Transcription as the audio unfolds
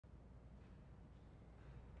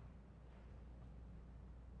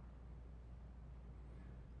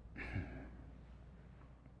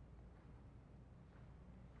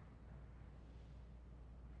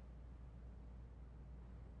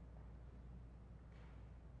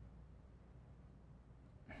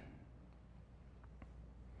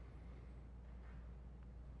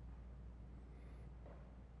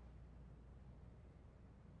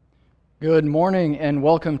Good morning and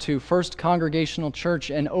welcome to First Congregational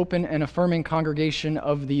Church, an open and affirming congregation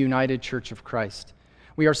of the United Church of Christ.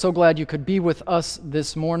 We are so glad you could be with us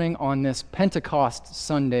this morning on this Pentecost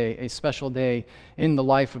Sunday, a special day in the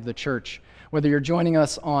life of the church. Whether you're joining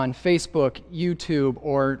us on Facebook, YouTube,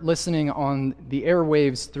 or listening on the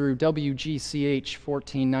airwaves through WGCH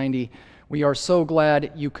 1490, we are so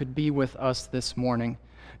glad you could be with us this morning.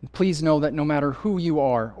 Please know that no matter who you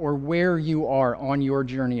are or where you are on your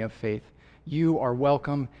journey of faith, you are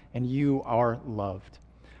welcome and you are loved.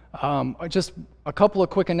 Just a couple of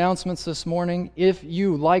quick announcements this morning. If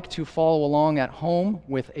you like to follow along at home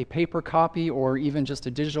with a paper copy or even just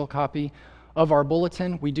a digital copy of our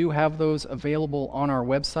bulletin, we do have those available on our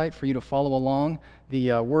website for you to follow along.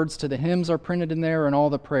 The words to the hymns are printed in there and all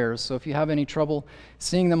the prayers. So if you have any trouble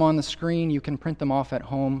seeing them on the screen, you can print them off at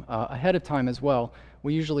home ahead of time as well.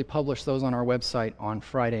 We usually publish those on our website on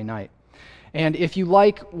Friday night. And if you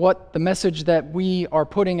like what the message that we are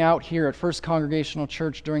putting out here at First Congregational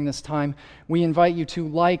Church during this time, we invite you to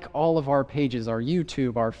like all of our pages, our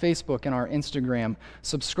YouTube, our Facebook, and our Instagram.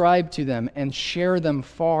 Subscribe to them and share them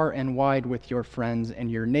far and wide with your friends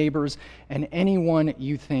and your neighbors and anyone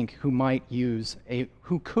you think who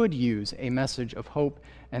could use a message of hope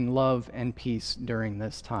and love and peace during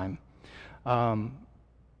this time.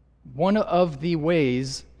 One of the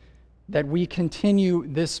ways that we continue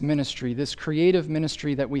this ministry, this creative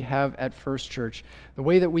ministry that we have at First Church, the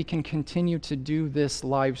way that we can continue to do this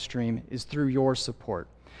live stream is through your support.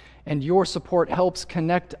 And your support helps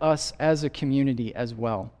connect us as a community as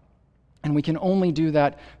well. And we can only do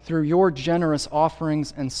that through your generous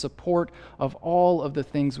offerings and support of all of the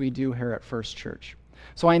things we do here at First Church.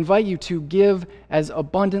 So I invite you to give as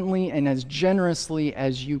abundantly and as generously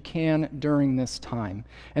as you can during this time.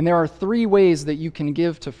 And there are three ways that you can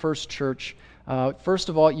give to First Church. First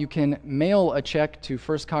of all, you can mail a check to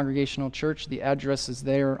First Congregational Church. The address is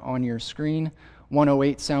there on your screen,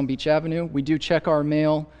 108 Sound Beach Avenue. We do check our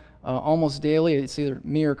mail almost daily. It's either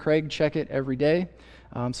me or Craig check it every day.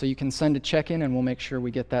 So you can send a check in and we'll make sure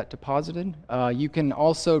we get that deposited. You can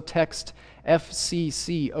also text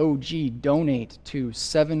FCCOG donate to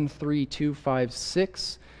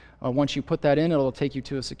 73256. Once you put that in, it'll take you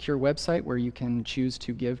to a secure website where you can choose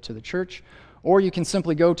to give to the church. Or you can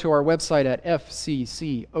simply go to our website at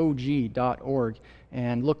fccog.org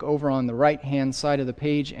and look over on the right-hand side of the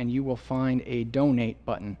page and you will find a donate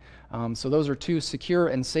button. So those are two secure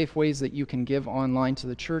and safe ways that you can give online to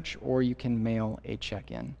the church, or you can mail a check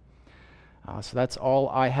in. So that's all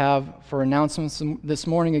I have for announcements this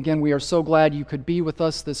morning. Again, we are so glad you could be with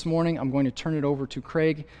us this morning. I'm going to turn it over to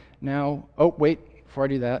Craig now. Oh, wait, before I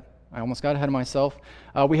do that, I almost got ahead of myself.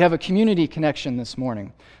 We have a community connection this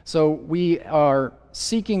morning. So we are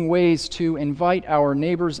seeking ways to invite our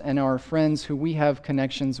neighbors and our friends who we have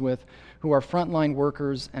connections with, who are frontline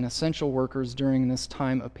workers and essential workers during this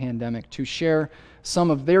time of pandemic, to share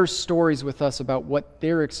some of their stories with us about what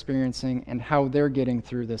they're experiencing and how they're getting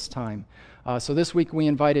through this time. So this week we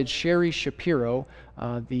invited Sherry Shapiro,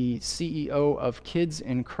 the CEO of Kids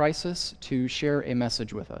in Crisis, to share a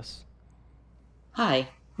message with us. Hi,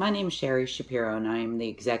 my name is Sherry Shapiro and I am the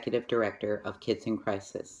Executive Director of Kids in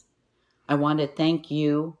Crisis. I want to thank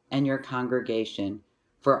you and your congregation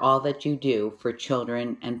for all that you do for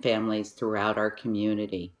children and families throughout our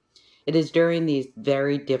community. It is during these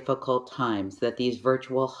very difficult times that these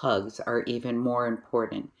virtual hugs are even more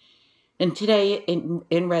important. And today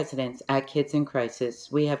in residence at Kids in Crisis,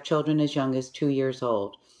 we have children as young as 2 years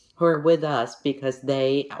old who are with us because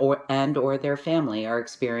they or their family are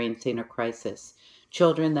experiencing a crisis.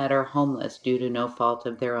 Children that are homeless due to no fault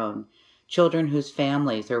of their own. Children whose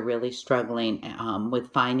families are really struggling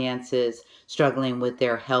with finances, struggling with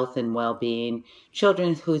their health and well-being.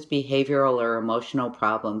 Children whose behavioral or emotional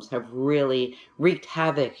problems have really wreaked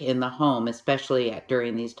havoc in the home, especially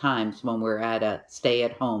during these times when we're at a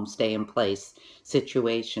stay-at-home, stay-in-place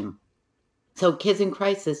situation. So Kids in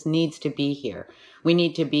Crisis needs to be here. We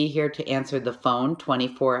need to be here to answer the phone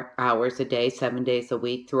 24 hours a day, 7 days a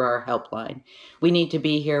week through our helpline. We need to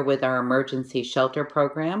be here with our emergency shelter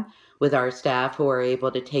program, with our staff who are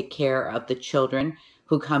able to take care of the children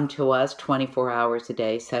who come to us 24 hours a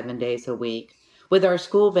day, 7 days a week, with our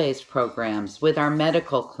school-based programs, with our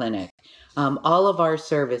medical clinic. All of our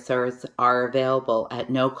services are available at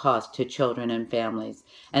no cost to children and families,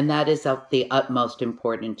 and that is of the utmost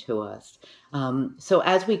importance to us. So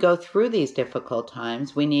as we go through these difficult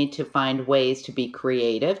times, we need to find ways to be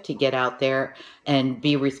creative, to get out there and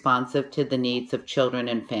be responsive to the needs of children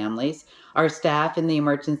and families. Our staff in the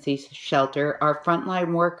emergency shelter are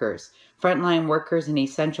frontline workers and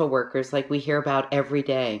essential workers like we hear about every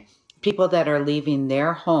day. People that are leaving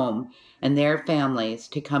their home and their families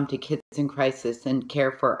to come to Kids in Crisis and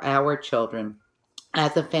care for our children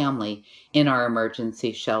as a family in our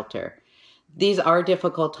emergency shelter. These are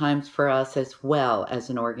difficult times for us as well as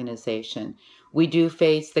an organization. We do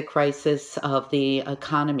face the crisis of the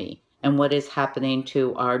economy and what is happening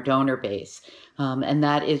to our donor base. And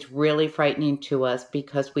that is really frightening to us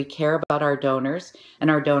because we care about our donors and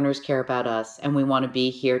our donors care about us. And we want to be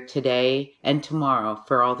here today and tomorrow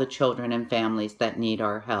for all the children and families that need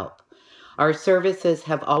our help. Our services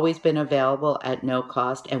have always been available at no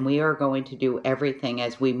cost, and we are going to do everything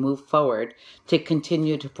as we move forward to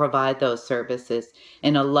continue to provide those services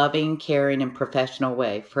in a loving, caring, and professional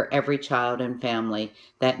way for every child and family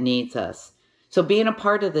that needs us. So being a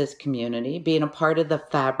part of this community, being a part of the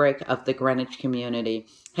fabric of the Greenwich community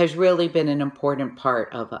has really been an important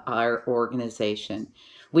part of our organization.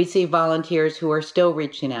 We see volunteers who are still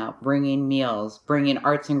reaching out, bringing meals, bringing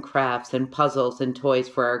arts and crafts and puzzles and toys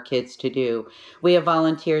for our kids to do. We have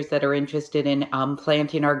volunteers that are interested in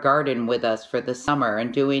planting our garden with us for the summer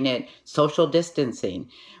and doing it social distancing.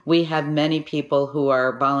 We have many people who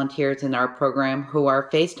are volunteers in our program who are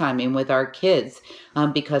FaceTiming with our kids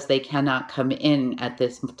because they cannot come in at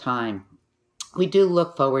this time. We do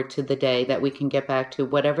look forward to the day that we can get back to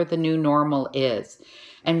whatever the new normal is.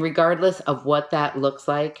 And regardless of what that looks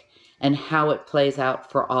like and how it plays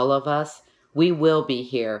out for all of us, we will be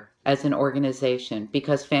here as an organization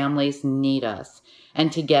because families need us.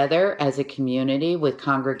 And together as a community with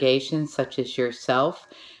congregations such as yourself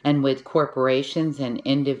and with corporations and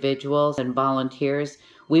individuals and volunteers,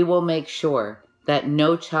 we will make sure that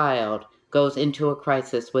no child goes into a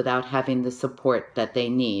crisis without having the support that they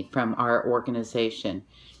need from our organization.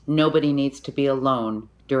 Nobody needs to be alone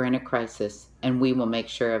during a crisis, and we will make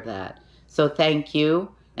sure of that. So thank you,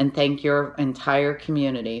 and thank your entire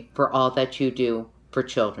community for all that you do for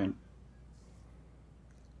children.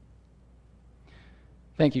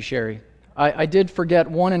 Thank you, Sherry. I did forget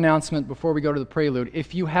one announcement before we go to the prelude.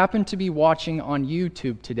 If you happen to be watching on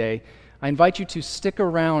YouTube today, I invite you to stick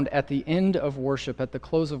around at the end of worship, at the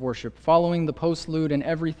close of worship, following the postlude and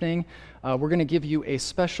everything. We're going to give you a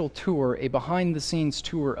special tour, a behind-the-scenes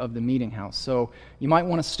tour of the meeting house. So you might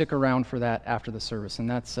want to stick around for that after the service. And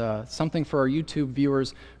that's something for our YouTube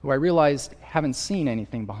viewers who I realize haven't seen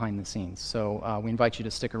anything behind the scenes. So we invite you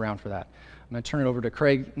to stick around for that. I'm going to turn it over to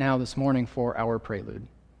Craig now this morning for our prelude.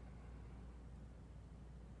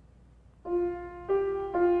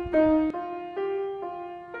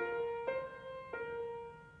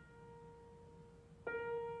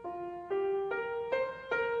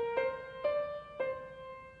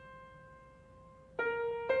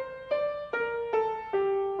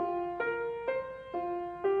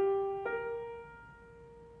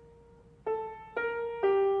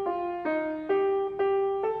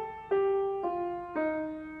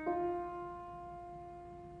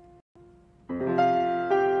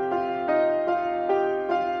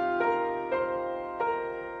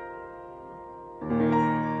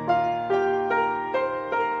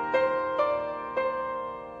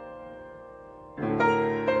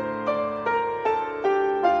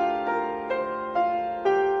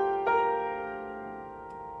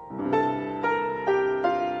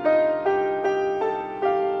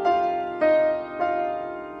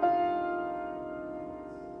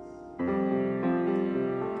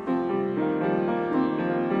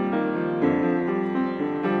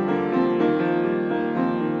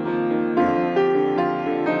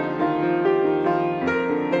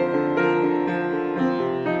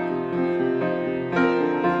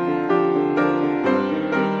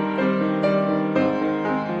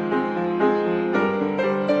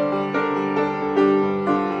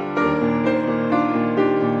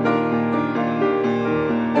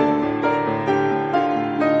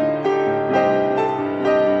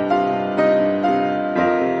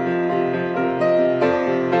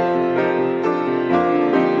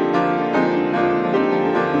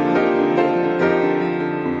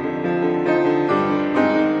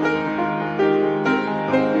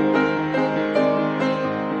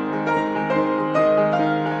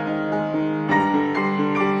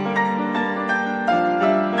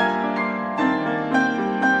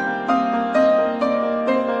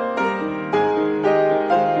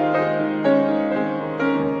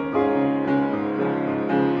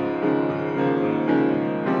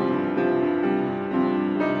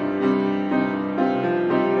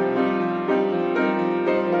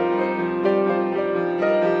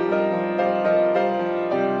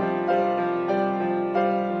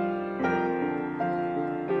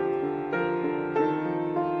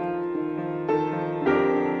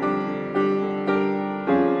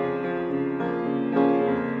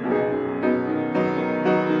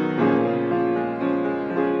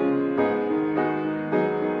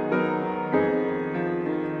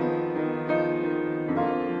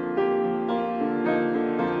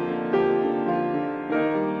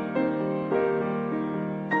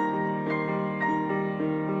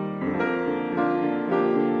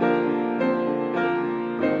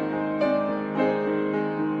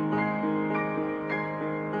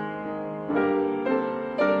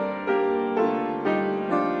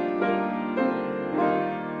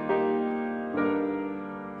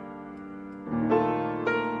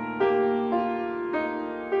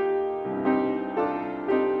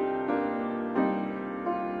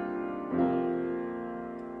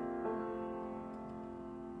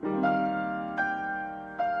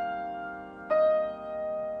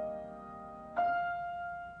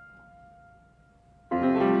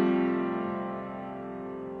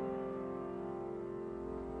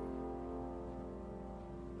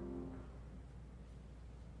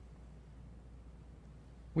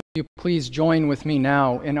 Please join with me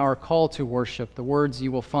now in our call to worship, the words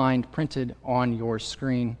you will find printed on your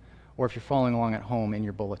screen, or if you're following along at home, in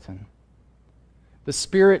your bulletin. The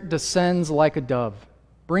Spirit descends like a dove,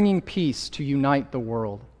 bringing peace to unite the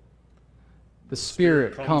world. The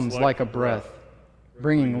Spirit comes like a breath,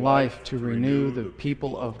 bringing life to renew the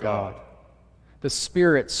people of God. The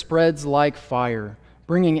Spirit spreads like fire,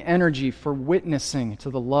 bringing energy for witnessing to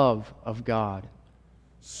the love of God.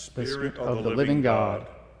 The Spirit of the living God,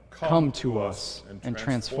 come to us and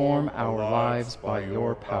transform our lives by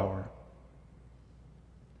your power.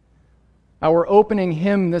 Our opening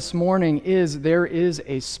hymn this morning is There Is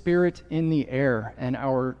a Spirit in the Air, and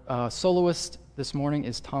our soloist this morning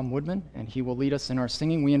is Tom Woodman, and he will lead us in our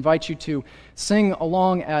singing. We invite you to sing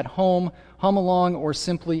along at home, hum along, or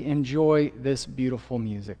simply enjoy this beautiful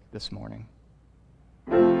music this morning.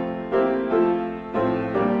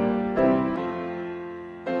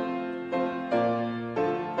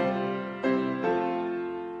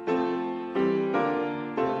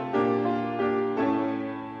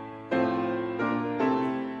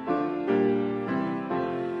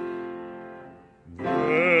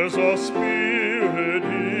 There's a spirit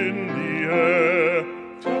in the air,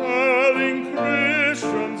 telling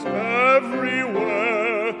Christians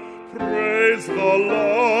everywhere, praise the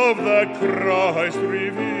love that Christ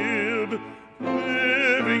revealed,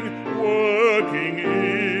 living, working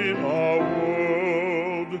in our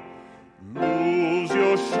world. Lose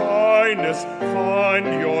your shyness, find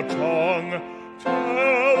your tongue,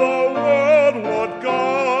 tell the world what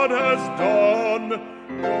God has done.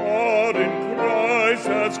 God in Christ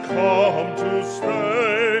has come to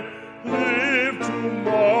stay. Live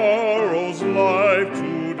tomorrow's life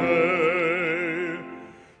today.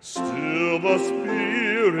 Still the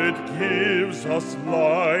Spirit gives us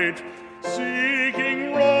light,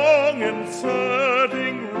 seeking wrong and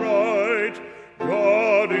setting right.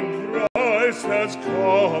 God in Christ has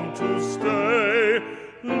come to stay.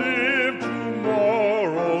 Live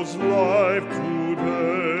tomorrow's life today.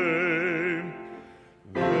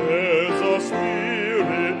 There's a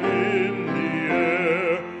spirit in the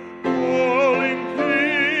air, calling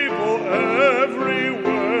people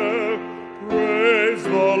everywhere. Praise the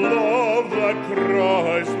love that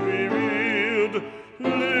Christ revealed,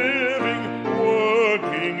 living,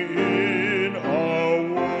 working in our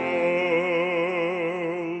world.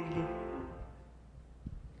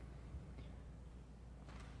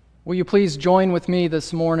 Will you please join with me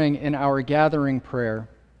this morning in our gathering prayer?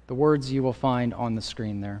 The words you will find on the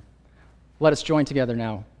screen there. Let us join together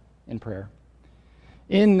now in prayer.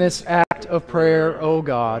 In this act of prayer, O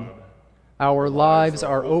God, our lives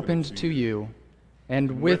are opened to you,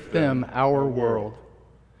 and with them our world.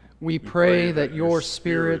 We pray that your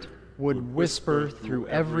Spirit would whisper through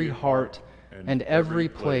every heart and every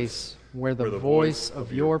place where the voice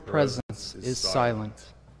of your presence is silent.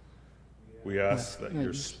 We ask that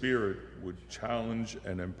your Spirit would challenge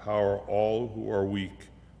and empower all who are weak,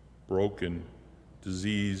 broken,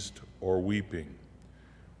 diseased, or weeping.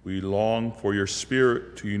 We long for your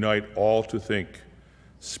Spirit to unite all to think,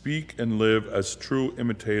 speak, and live as true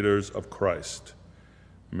imitators of Christ.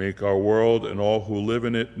 Make our world and all who live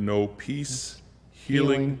in it know peace,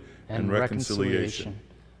 healing, and reconciliation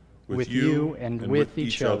with you and with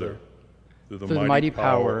each other. Through the mighty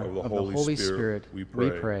power of the Holy Spirit, we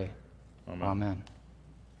pray. Amen.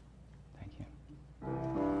 Thank you.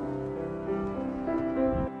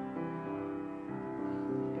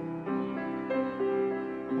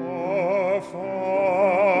 Our Father,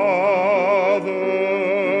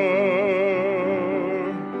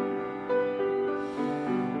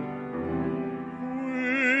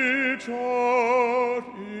 which art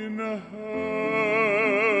in heaven,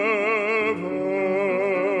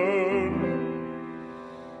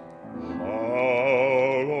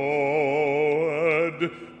 hallowed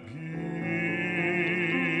be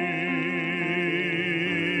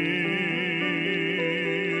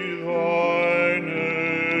thy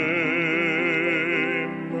name.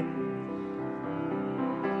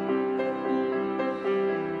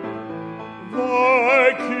 Thy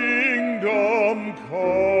kingdom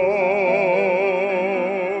come,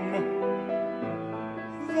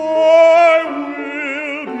 thy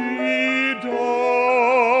will be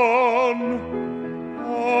done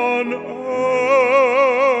on earth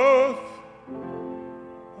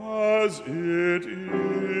as it is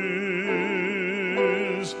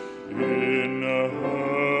in heaven.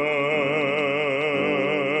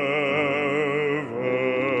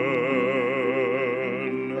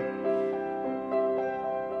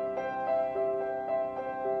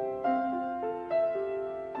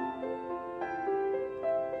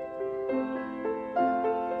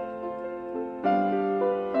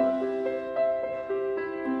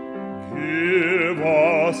 Give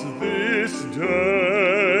us this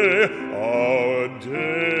day our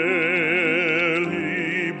daily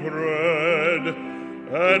bread,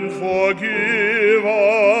 and forgive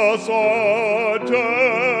us our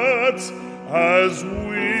debts as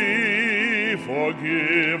we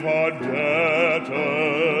forgive our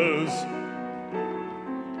debtors.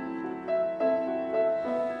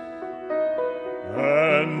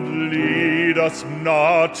 And lead us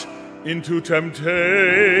not into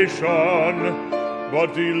temptation,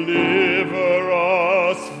 but deliver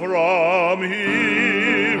us from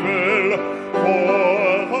evil.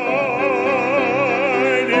 For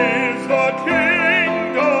thine is the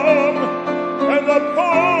kingdom, and the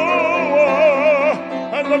power,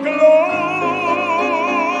 and the glory,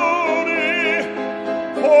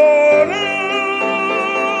 forever.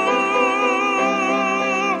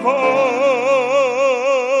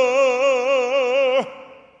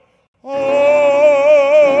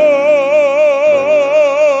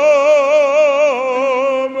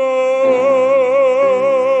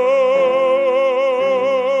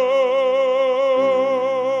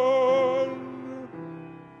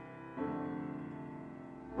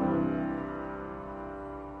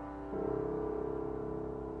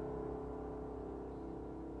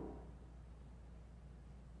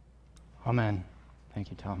 Amen. Thank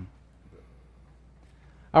you, Tom.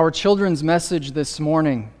 Our children's message this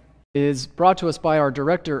morning is brought to us by our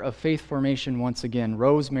Director of Faith Formation once again,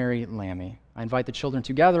 Rosemary Lammy. I invite the children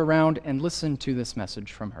to gather around and listen to this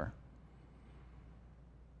message from her.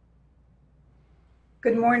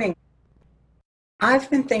 Good morning. I've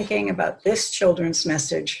been thinking about this children's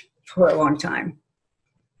message for a long time.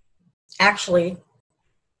 Actually,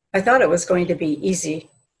 I thought it was going to be easy.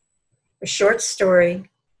 A short story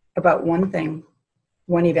about one thing,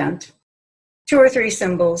 one event, 2 or 3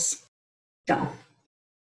 symbols, done.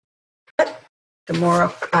 But the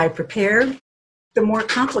more I prepared, the more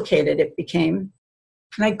complicated it became,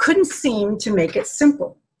 and I couldn't seem to make it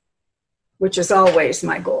simple, which is always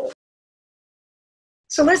my goal.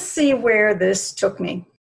 So let's see where this took me.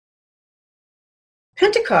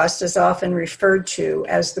 Pentecost is often referred to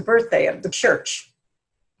as the birthday of the church,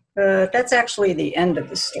 but that's actually the end of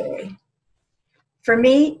the story. For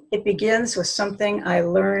me, it begins with something I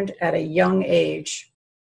learned at a young age.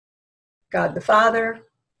 God the Father,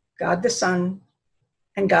 God the Son,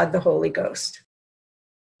 and God the Holy Ghost.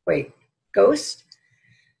 Wait, ghost?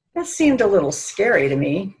 That seemed a little scary to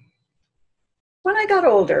me. When I got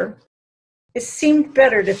older, it seemed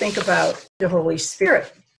better to think about the Holy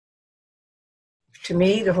Spirit. To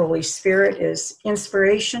me, the Holy Spirit is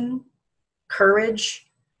inspiration, courage,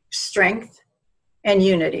 strength, and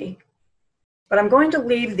unity. But I'm going to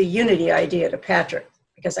leave the unity idea to Patrick,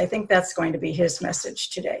 because I think that's going to be his message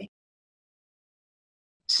today.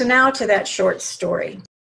 So now to that short story.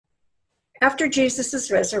 After Jesus'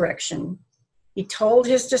 resurrection, he told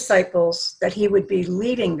his disciples that he would be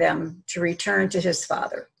leaving them to return to his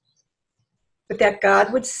Father, but that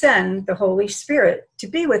God would send the Holy Spirit to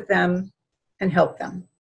be with them and help them.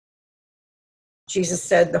 Jesus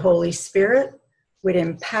said the Holy Spirit would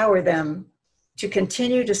empower them to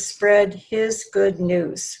continue to spread his good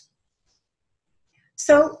news.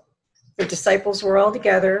 So the disciples were all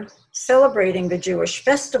together celebrating the Jewish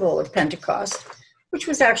festival of Pentecost, which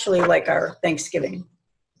was actually like our Thanksgiving.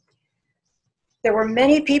 There were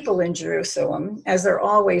many people in Jerusalem, as there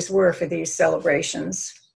always were for these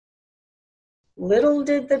celebrations. Little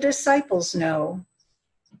did the disciples know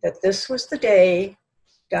that this was the day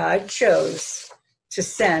God chose to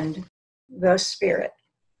send the Spirit,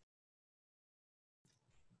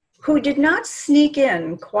 who did not sneak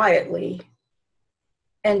in quietly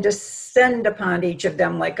and descend upon each of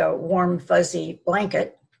them like a warm, fuzzy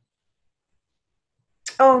blanket.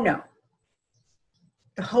 Oh no,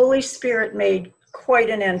 the Holy Spirit made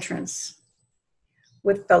quite an entrance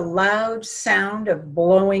with the loud sound of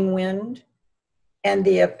blowing wind and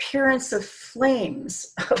the appearance of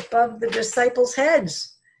flames above the disciples'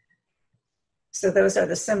 heads. So those are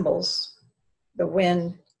the symbols, the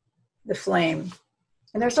wind, the flame.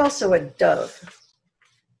 And there's also a dove.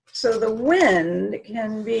 So the wind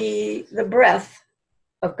can be the breath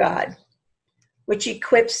of God, which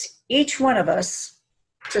equips each one of us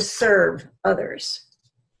to serve others.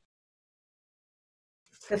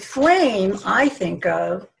 The flame I think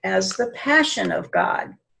of as the passion of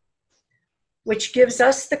God, which gives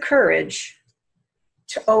us the courage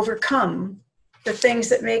to overcome the things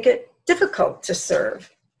that make it difficult to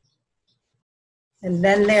serve. And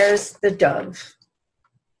then there's the dove,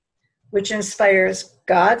 which inspires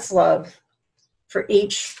God's love for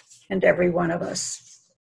each and every one of us.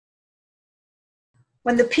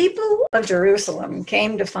 When the people of Jerusalem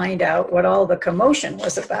came to find out what all the commotion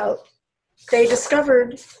was about, they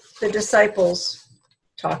discovered the disciples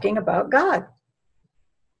talking about God.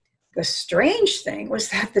 The strange thing was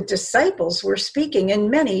that the disciples were speaking in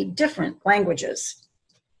many different languages.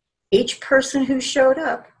 Each person who showed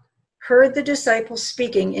up heard the disciples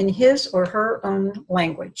speaking in his or her own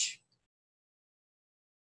language.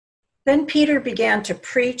 Then Peter began to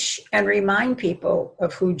preach and remind people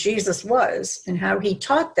of who Jesus was and how he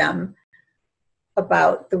taught them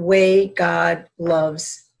about the way God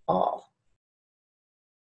loves all.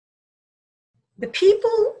 The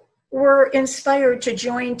people were inspired to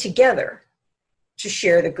join together to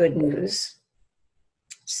share the good news.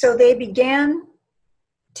 So they began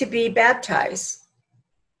to be baptized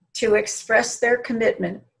to express their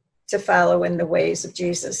commitment to follow in the ways of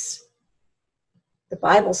Jesus. The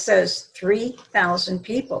Bible says 3,000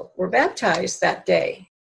 people were baptized that day.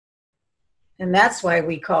 And that's why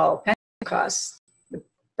we call Pentecost the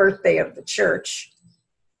birthday of the church,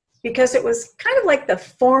 because it was kind of like the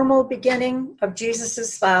formal beginning of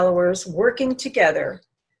Jesus's followers working together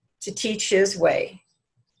to teach his way.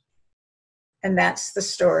 And that's the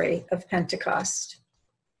story of Pentecost.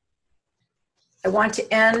 I want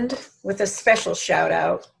to end with a special shout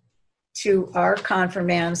out to our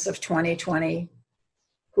confirmands of 2020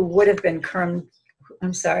 who would have been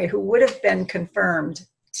confirmed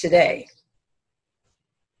today.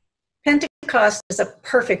 Pentecost is a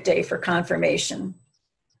perfect day for confirmation.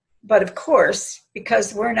 But of course,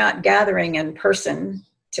 because we're not gathering in person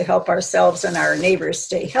to help ourselves and our neighbors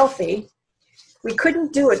stay healthy, we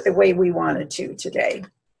couldn't do it the way we wanted to today.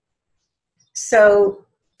 So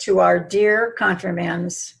to our dear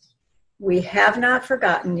confirmands, we have not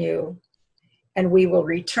forgotten you, and we will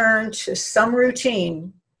return to some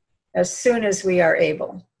routine as soon as we are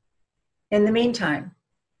able. In the meantime,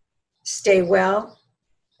 stay well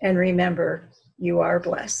and remember you are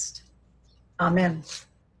blessed. Amen.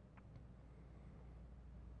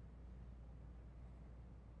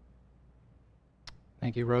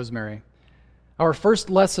 Thank you, Rosemary. Our first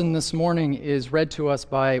lesson this morning is read to us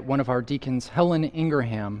by one of our deacons, Helen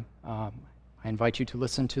Ingraham. I invite you to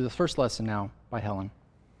listen to the first lesson now by Helen.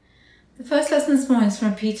 The first lesson this morning is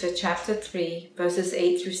from Peter chapter 3, verses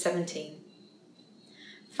 8 through 17.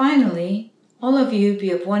 Finally, all of you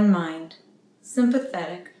be of one mind,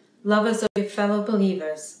 sympathetic, lovers of your fellow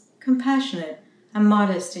believers, compassionate, and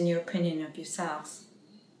modest in your opinion of yourselves.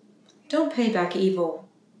 Don't pay back evil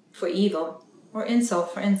for evil or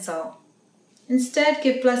insult for insult. Instead,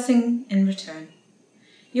 give blessing in return.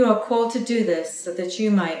 You are called to do this so that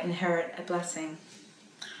you might inherit a blessing.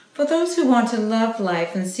 For those who want to love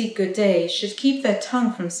life and seek good days should keep their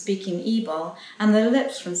tongue from speaking evil and their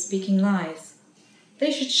lips from speaking lies.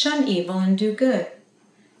 They should shun evil and do good.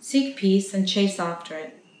 Seek peace and chase after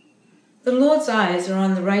it. The Lord's eyes are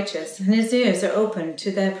on the righteous, and his ears are open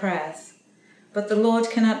to their prayers. But the Lord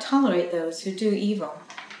cannot tolerate those who do evil.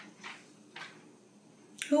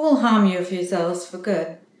 Who will harm you if you're zealous for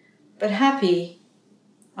good? But happy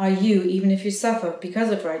are you even if you suffer because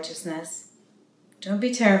of righteousness. Don't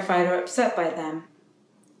be terrified or upset by them.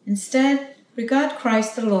 Instead, regard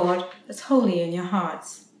Christ the Lord as holy in your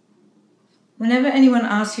hearts. Whenever anyone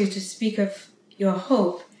asks you to speak of your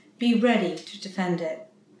hope, be ready to defend it.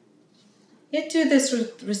 Yet do this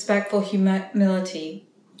with respectful humility,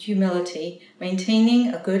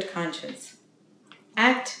 maintaining a good conscience.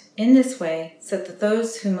 Act in this way so that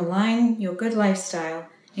those who malign your good lifestyle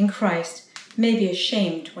in Christ may be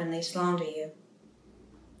ashamed when they slander you.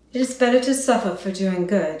 It is better to suffer for doing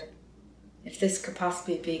good, if this could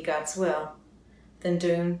possibly be God's will, than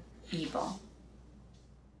doing evil.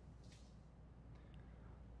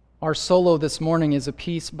 Our solo this morning is a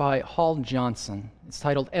piece by Hall Johnson. It's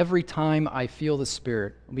titled "Every Time I Feel the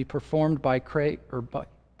Spirit." It will be performed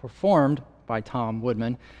by Tom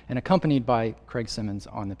Woodman and accompanied by Craig Simmons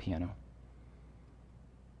on the piano.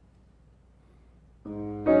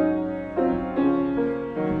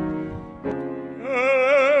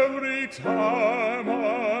 Every time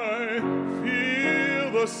I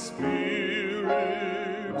feel the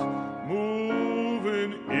Spirit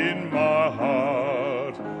moving in my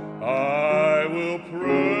heart, I will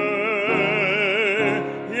pray.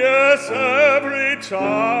 Yes, every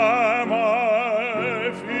time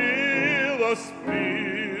I feel the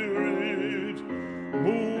Spirit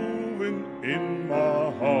moving in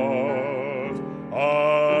my heart,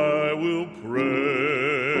 I will pray.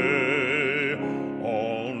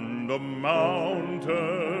 On the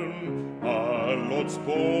mountain our Lord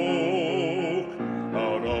spoke,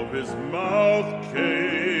 out of his mouth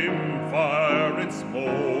came fire and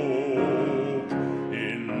smoke.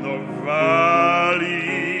 In the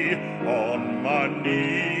valley on my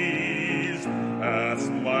knees.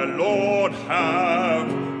 Ask my Lord, have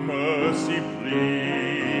mercy,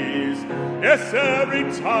 please. Yes, every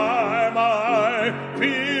time I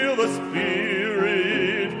feel the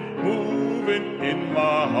Spirit moving in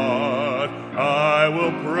my heart, I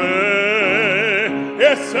will pray.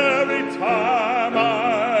 Yes, every time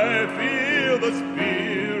I feel the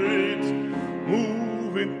Spirit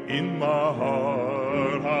moving in my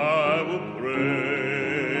heart, I will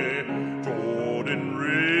pray. Jordan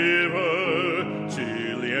River,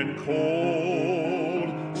 chilly and cold,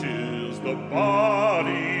 chills the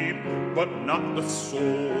body, but not the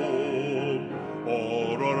soul.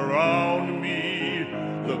 All around me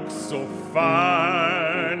looks so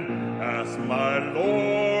fine. Ask my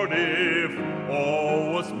Lord if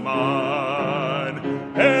all was mine.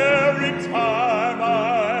 Every time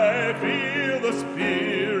I feel the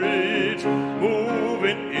Spirit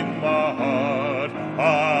moving in my heart,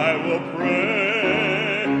 I will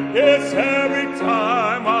pray. Yes, every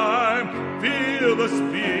time I feel the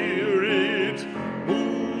Spirit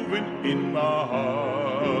moving in my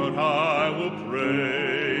heart, I will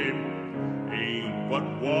pray. Ain't but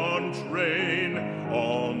one train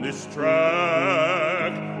on this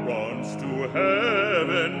track, runs to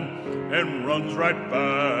heaven and runs right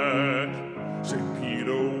back. St.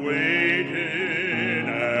 Peter waiting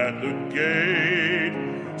at the gate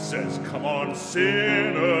says, come on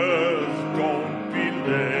sinners, don't be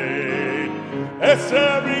late. Yes,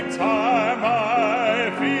 every time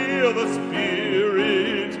I feel the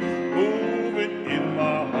Spirit moving in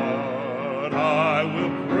my heart, I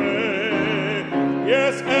will pray.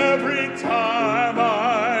 Yes, every time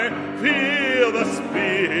I feel the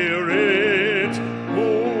Spirit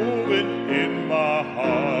moving in my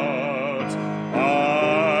heart,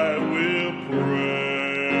 I will pray.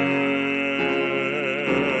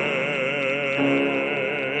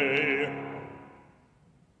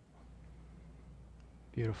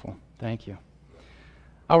 Beautiful. Thank you.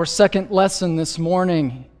 Our second lesson this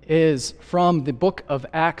morning is from the book of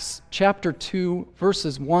Acts, chapter 2,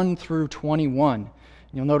 verses 1 through 21.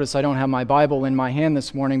 You'll notice I don't have my Bible in my hand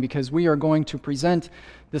this morning because we are going to present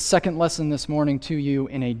the second lesson this morning to you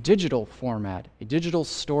in a digital format, a digital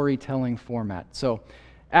storytelling format. So,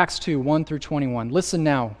 Acts 2, 1 through 21. Listen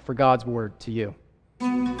now for God's word to you.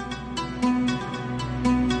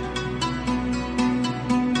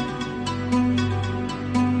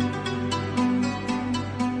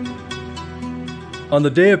 On the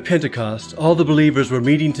day of Pentecost, all the believers were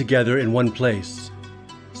meeting together in one place.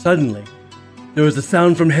 Suddenly, there was a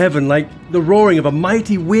sound from heaven like the roaring of a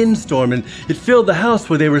mighty windstorm, and it filled the house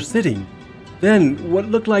where they were sitting. Then what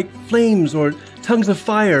looked like flames or tongues of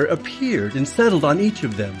fire appeared and settled on each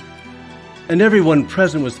of them. And everyone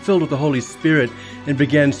present was filled with the Holy Spirit and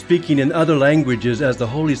began speaking in other languages as the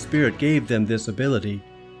Holy Spirit gave them this ability.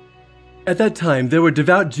 At that time, there were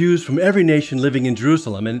devout Jews from every nation living in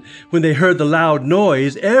Jerusalem, and when they heard the loud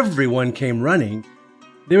noise, everyone came running.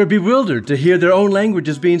 They were bewildered to hear their own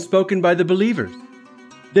languages being spoken by the believers.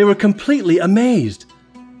 They were completely amazed.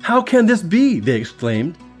 "How can this be?" they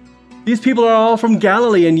exclaimed. "These people are all from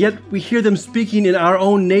Galilee, and yet we hear them speaking in our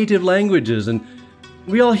own native languages, and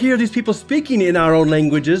we all hear these people speaking in our own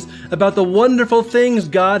languages about the wonderful things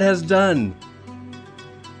God has done."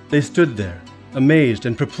 They stood there, amazed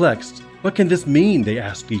and perplexed. "What can this mean?" they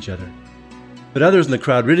asked each other. But others in the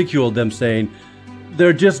crowd ridiculed them, saying,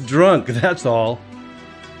 "They're just drunk, that's all."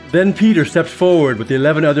 Then Peter stepped forward with the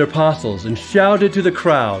 11 other apostles and shouted to the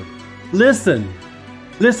crowd, "Listen!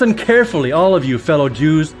 Listen carefully, all of you fellow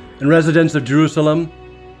Jews and residents of Jerusalem.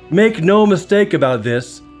 Make no mistake about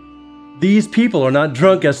this. These people are not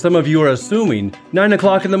drunk as some of you are assuming. 9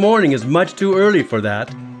 o'clock in the morning is much too early for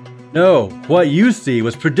that. No, what you see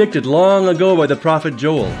was predicted long ago by the prophet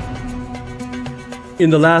Joel. In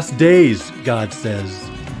the last days, God says,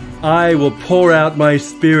 I will pour out my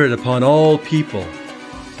Spirit upon all people.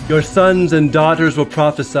 Your sons and daughters will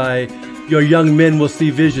prophesy, your young men will see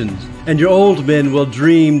visions, and your old men will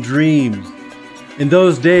dream dreams. In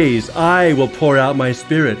those days I will pour out my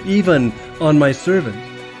Spirit, even on my servants,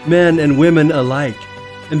 men and women alike,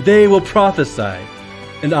 and they will prophesy,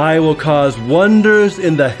 and I will cause wonders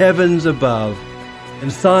in the heavens above,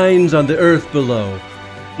 and signs on the earth below,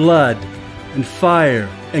 blood and fire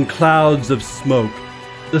and clouds of smoke.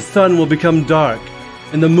 The sun will become dark,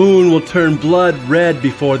 and the moon will turn blood red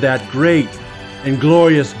before that great and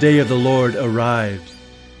glorious day of the Lord arrives.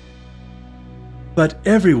 But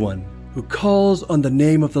everyone who calls on the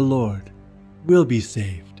name of the Lord will be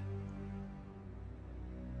saved.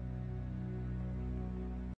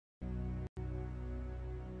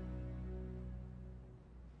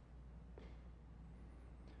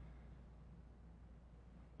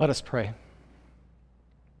 Let us pray.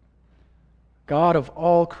 God of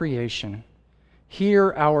all creation,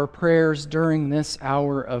 hear our prayers during this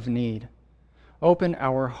hour of need. Open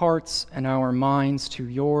our hearts and our minds to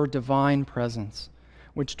your divine presence,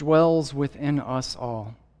 which dwells within us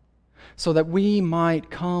all, so that we might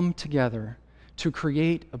come together to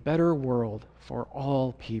create a better world for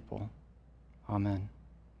all people. Amen.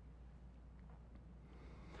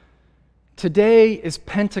 Today is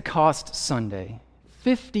Pentecost Sunday,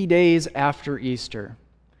 50 days after Easter.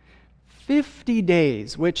 50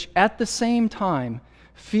 days, which at the same time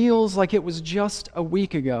feels like it was just a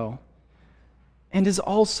week ago, and is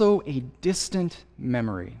also a distant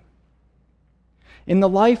memory. In the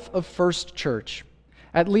life of First Church,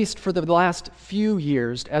 at least for the last few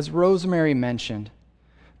years, as Rosemary mentioned,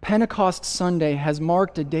 Pentecost Sunday has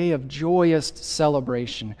marked a day of joyous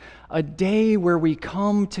celebration, a day where we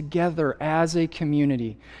come together as a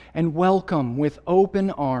community and welcome with open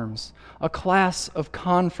arms a class of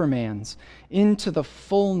confirmands into the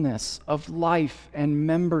fullness of life and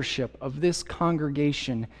membership of this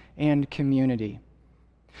congregation and community.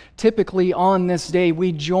 Typically on this day,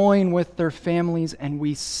 we join with their families and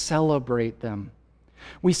we celebrate them.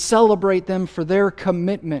 We celebrate them for their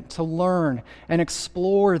commitment to learn and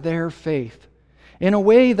explore their faith in a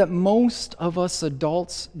way that most of us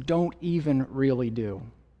adults don't even really do.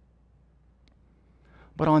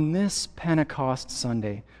 But on this Pentecost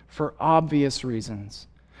Sunday, for obvious reasons,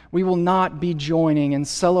 we will not be joining in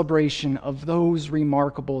celebration of those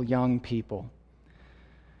remarkable young people.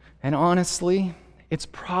 And honestly, it's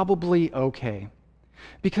probably okay,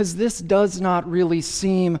 because this does not really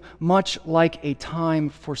seem much like a time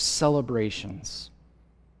for celebrations.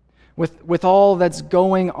 With all that's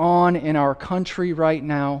going on in our country right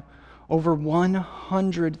now, over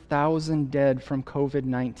 100,000 dead from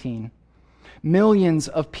COVID-19, millions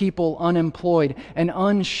of people unemployed and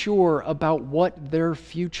unsure about what their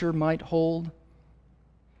future might hold,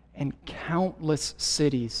 and countless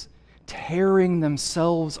cities tearing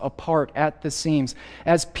themselves apart at the seams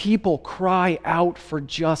as people cry out for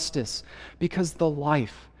justice because the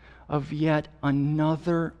life of yet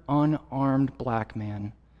another unarmed black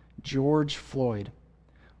man, George Floyd,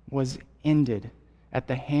 was ended at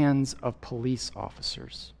the hands of police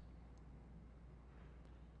officers.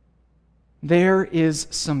 There is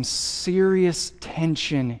some serious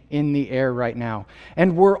tension in the air right now,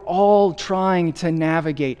 and we're all trying to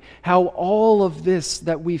navigate how all of this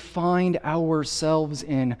that we find ourselves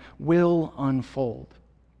in will unfold.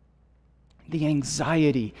 The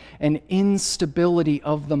anxiety and instability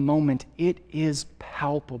of the moment, it is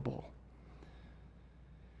palpable.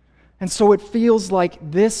 And so it feels like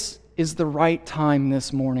this is the right time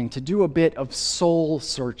this morning to do a bit of soul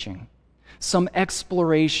searching. Some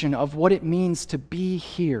exploration of what it means to be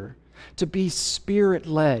here, to be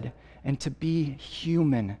Spirit-led, and to be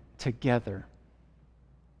human together.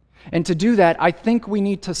 And to do that, I think we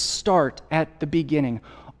need to start at the beginning,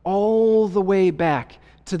 all the way back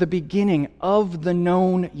to the beginning of the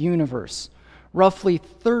known universe, roughly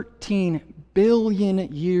 13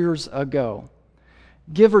 billion years ago,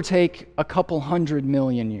 give or take a couple 100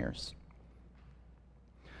 million years.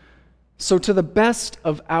 So to the best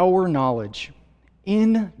of our knowledge,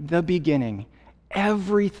 in the beginning,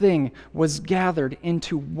 everything was gathered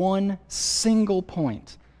into one single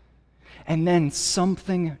point, and then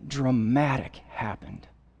something dramatic happened.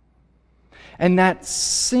 And that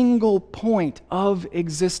single point of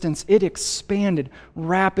existence, it expanded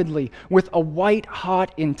rapidly with a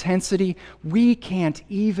white-hot intensity we can't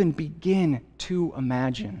even begin to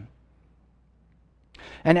imagine.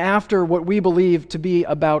 And after what we believe to be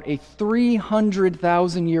about a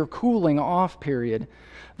 300,000-year cooling off period,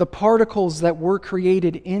 the particles that were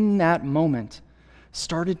created in that moment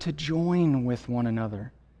started to join with one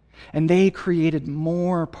another. And they created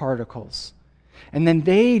more particles. And then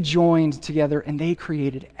they joined together and they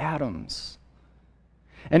created atoms.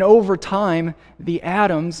 And over time, the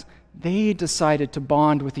atoms, they decided to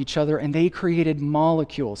bond with each other and they created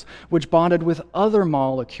molecules, which bonded with other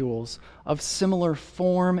molecules of similar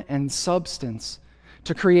form and substance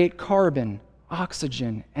to create carbon,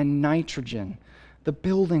 oxygen, and nitrogen, the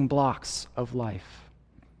building blocks of life.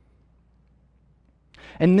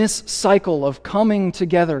 And this cycle of coming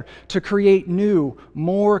together to create new,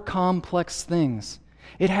 more complex things,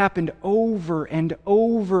 it happened over and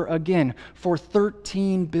over again for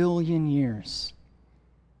 13 billion years.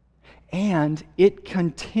 And it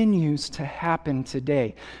continues to happen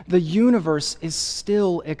today. The universe is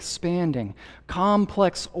still expanding.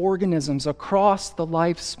 Complex organisms across the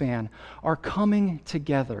lifespan are coming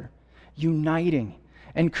together, uniting,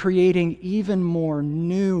 and creating even more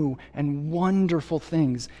new and wonderful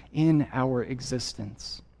things in our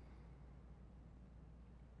existence.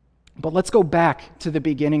 But let's go back to the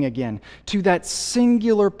beginning again, to that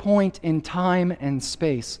singular point in time and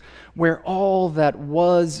space where all that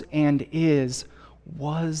was and is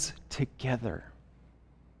was together.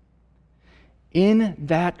 In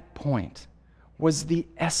that point was the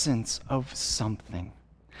essence of something.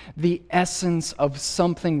 The essence of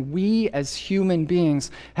something we as human beings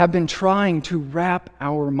have been trying to wrap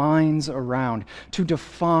our minds around, to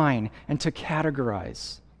define and to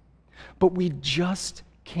categorize. But we just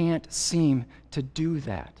can't seem to do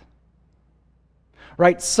that.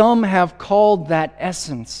 Right? Some have called that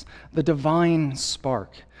essence the divine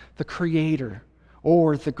spark, the creator,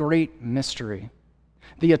 or the great mystery,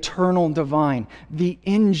 the eternal divine, the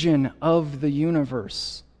engine of the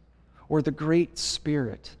universe, or the great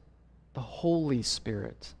spirit, the Holy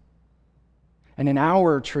Spirit. And in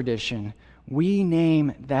our tradition, we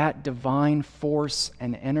name that divine force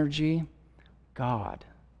and energy God.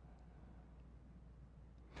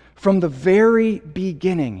 From the very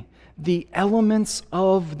beginning, the elements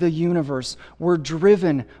of the universe were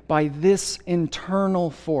driven by this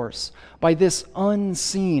internal force, by this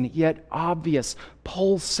unseen yet obvious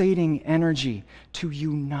pulsating energy to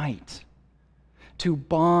unite, to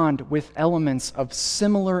bond with elements of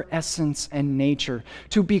similar essence and nature,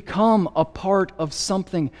 to become a part of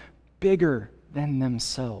something bigger than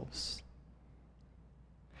themselves.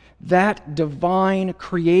 That divine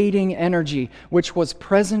creating energy, which was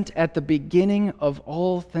present at the beginning of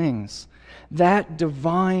all things, that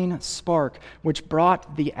divine spark which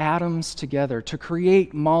brought the atoms together to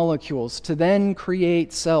create molecules, to then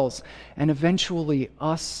create cells, and eventually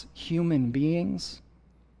us human beings,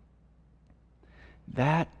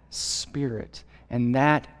 that spirit and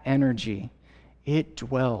that energy, it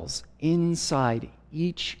dwells inside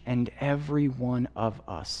each and every one of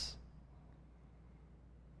us.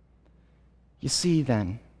 You see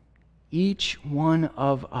then, each one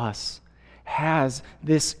of us has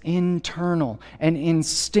this internal and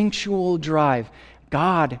instinctual drive,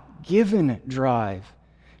 God-given drive,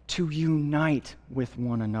 to unite with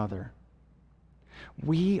one another.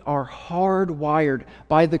 We are hardwired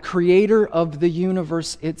by the creator of the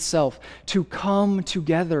universe itself to come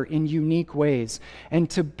together in unique ways and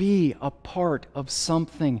to be a part of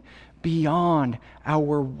something beyond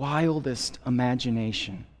our wildest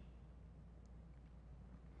imagination.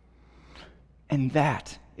 And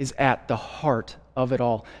that is at the heart of it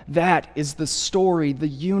all. That is the story the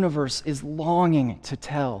universe is longing to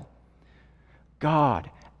tell. God,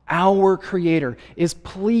 our Creator, is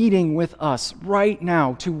pleading with us right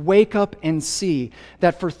now to wake up and see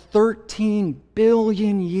that for 13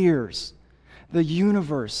 billion years, the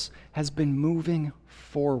universe has been moving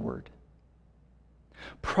forward.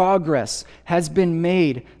 Progress has been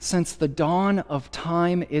made since the dawn of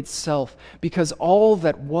time itself, because all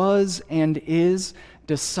that was and is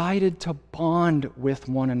decided to bond with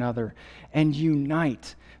one another and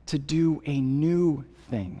unite to do a new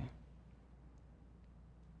thing.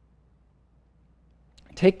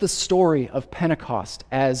 Take the story of Pentecost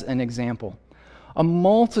as an example. A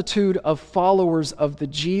multitude of followers of the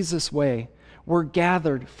Jesus way were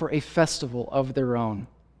gathered for a festival of their own.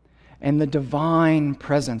 And the divine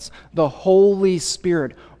presence, the Holy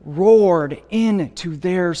Spirit, roared into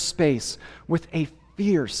their space with a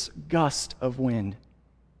fierce gust of wind.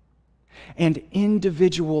 And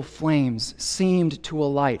individual flames seemed to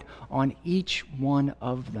alight on each one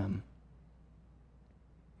of them.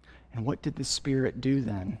 And what did the Spirit do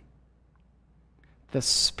then? The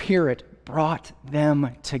Spirit brought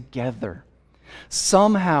them together.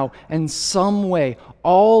 Somehow, in some way,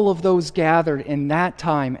 all of those gathered in that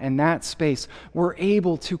time and that space were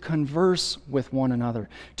able to converse with one another,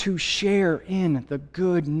 to share in the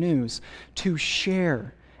good news, to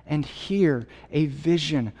share and hear a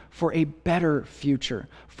vision for a better future,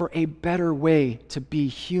 for a better way to be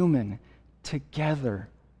human together,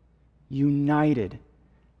 united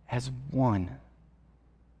as one.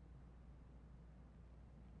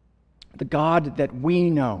 The God that we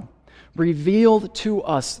know, revealed to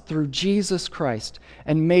us through Jesus Christ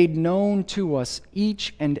and made known to us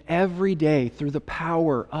each and every day through the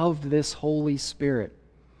power of this Holy Spirit.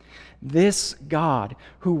 This God,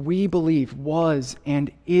 who we believe was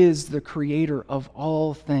and is the creator of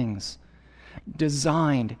all things,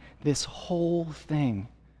 designed this whole thing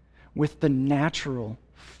with the natural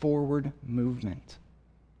forward movement.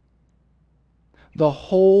 The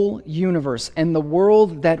whole universe and the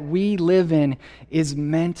world that we live in is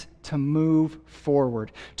meant to move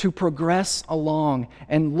forward, to progress along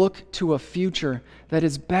and look to a future that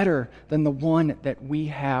is better than the one that we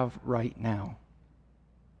have right now.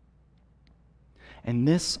 And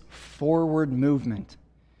this forward movement,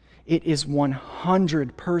 it is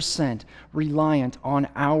 100% reliant on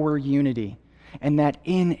our unity and that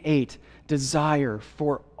innate desire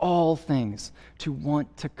for all things to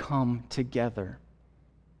want to come together.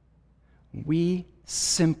 We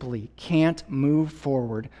simply can't move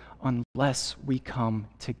forward unless we come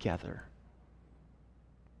together.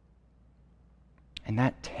 And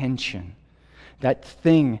that tension, that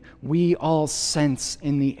thing we all sense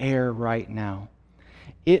in the air right now,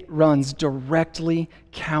 it runs directly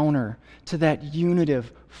counter to that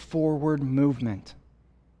unitive forward movement.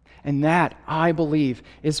 And that, I believe,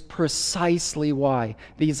 is precisely why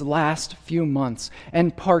these last few months,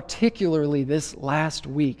 and particularly this last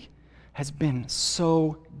week, has been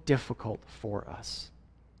so difficult for us.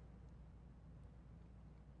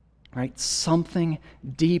 Right? Something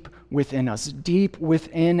deep within us, deep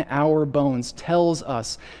within our bones, tells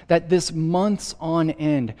us that this months on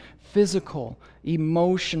end, physical,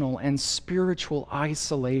 emotional, and spiritual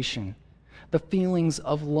isolation, the feelings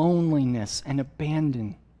of loneliness and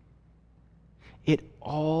abandon, it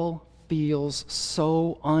all feels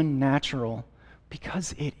so unnatural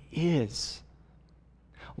because it is.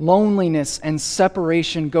 Loneliness and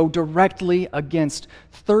separation go directly against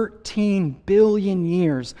 13 billion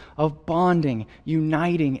years of bonding,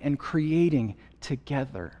 uniting, and creating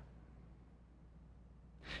together.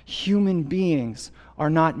 Human beings are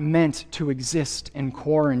not meant to exist in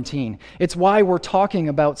quarantine. It's why we're talking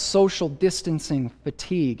about social distancing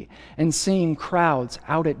fatigue and seeing crowds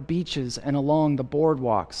out at beaches and along the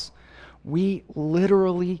boardwalks. We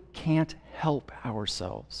literally can't help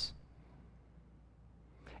ourselves.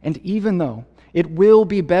 And even though it will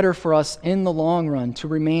be better for us in the long run to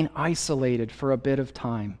remain isolated for a bit of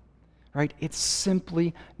time, right? It's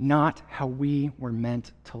simply not how we were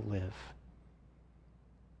meant to live.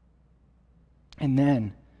 And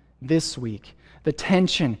then, this week, the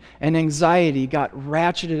tension and anxiety got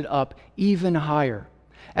ratcheted up even higher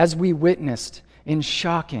as we witnessed, in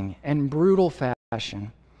shocking and brutal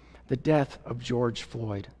fashion, the death of George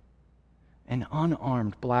Floyd, an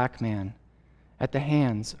unarmed black man at the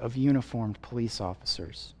hands of uniformed police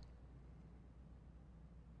officers.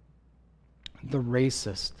 The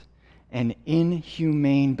racist and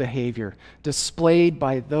inhumane behavior displayed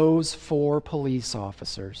by those 4 police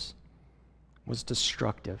officers was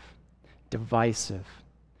destructive, divisive,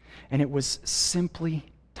 and it was simply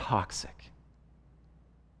toxic.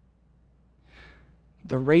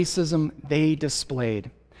 The racism they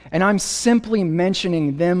displayed, and I'm simply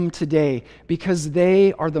mentioning them today because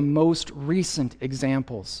they are the most recent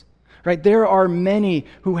examples, right? There are many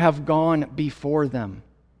who have gone before them.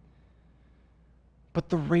 But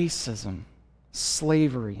the racism,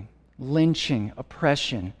 slavery, lynching,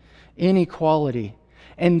 oppression, inequality,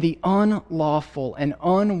 and the unlawful and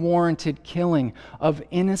unwarranted killing of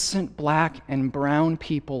innocent black and brown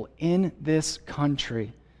people in this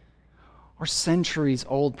country are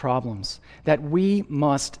centuries-old problems that we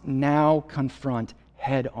must now confront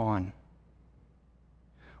head-on.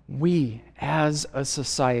 We, as a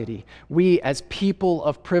society, we as people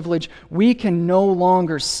of privilege, we can no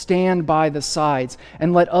longer stand by the sides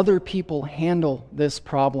and let other people handle this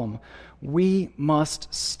problem. We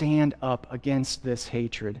must stand up against this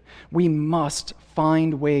hatred. We must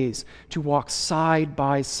find ways to walk side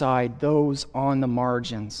by side those on the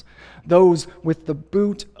margins, those with the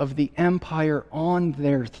boot of the empire on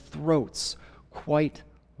their throats, quite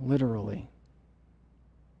literally.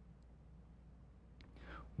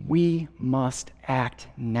 We must act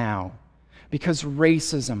now, because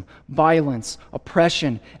racism, violence,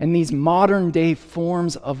 oppression, and these modern-day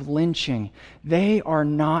forms of lynching, they are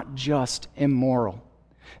not just immoral.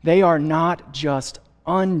 They are not just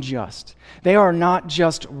unjust. They are not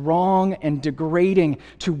just wrong and degrading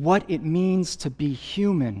to what it means to be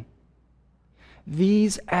human.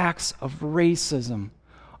 These acts of racism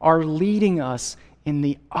are leading us in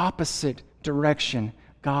the opposite direction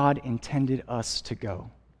God intended us to go.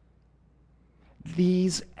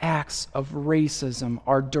 These acts of racism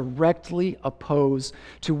are directly opposed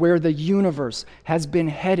to where the universe has been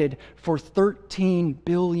headed for 13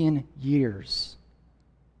 billion years.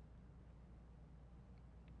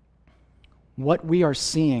 What we are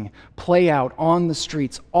seeing play out on the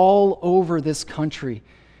streets all over this country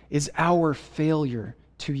is our failure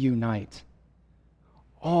to unite.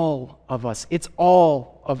 All of us, it's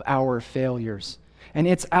all of our failures. And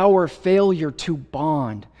it's our failure to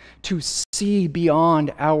bond, to see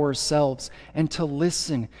beyond ourselves, and to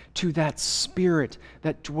listen to that Spirit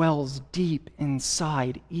that dwells deep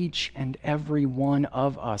inside each and every one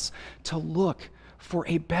of us, to look for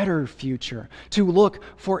a better future, to look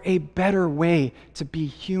for a better way to be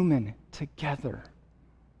human together.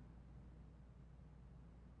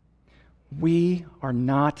 We are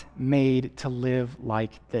not made to live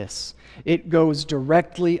like this. It goes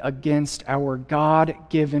directly against our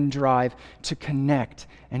God-given drive to connect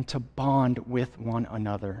and to bond with one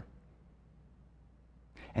another.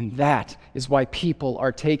 And that is why people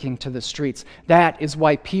are taking to the streets. That is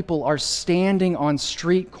why people are standing on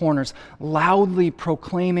street corners, loudly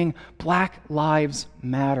proclaiming Black Lives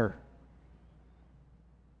Matter.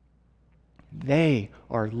 They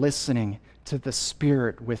are listening to the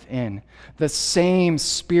Spirit within, the same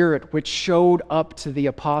Spirit which showed up to the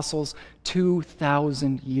apostles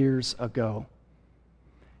 2,000 years ago.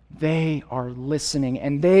 They are listening,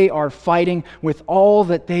 and they are fighting with all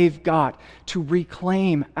that they've got to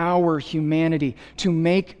reclaim our humanity, to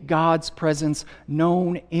make God's presence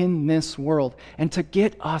known in this world, and to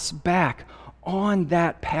get us back on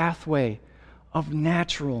that pathway of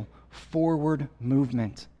natural forward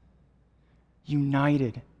movement,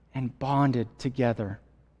 united and bonded together,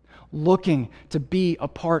 looking to be a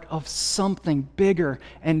part of something bigger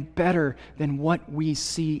and better than what we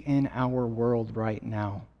see in our world right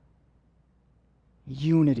now.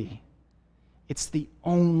 Unity. It's the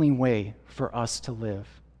only way for us to live.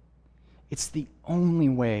 It's the only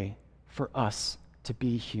way for us to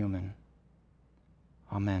be human.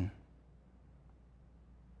 Amen.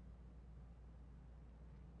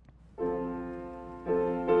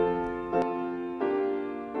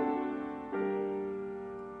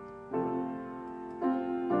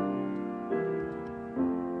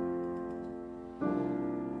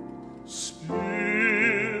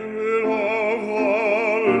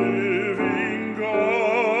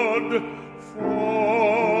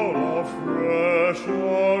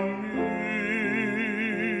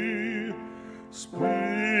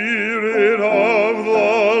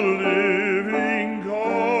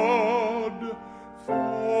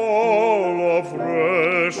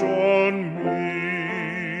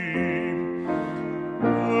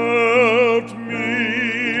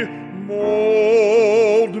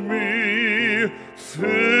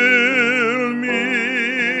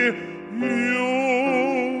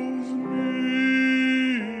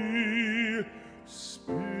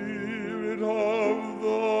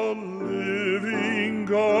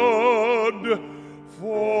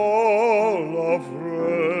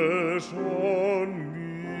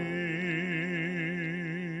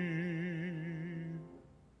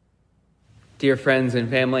 Dear friends and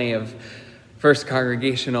family of First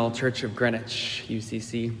Congregational Church of Greenwich,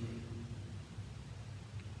 UCC,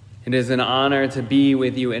 it is an honor to be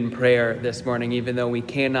with you in prayer this morning, even though we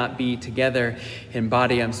cannot be together in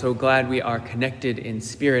body. I'm so glad we are connected in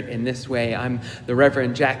spirit in this way. I'm the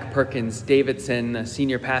Reverend Jack Perkins Davidson, the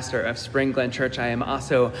senior pastor of Spring Glen Church. I am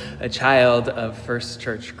also a child of First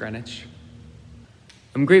Church Greenwich.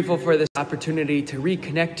 I'm grateful for this opportunity to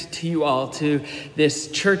reconnect to you all, to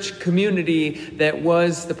this church community that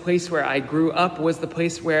was the place where I grew up, was the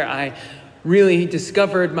place where I really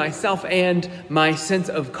discovered myself and my sense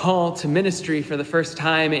of call to ministry for the first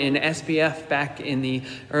time in SBF back in the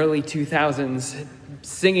early 2000s,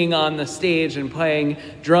 singing on the stage and playing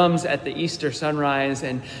drums at the Easter sunrise.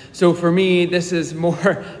 And so for me, this is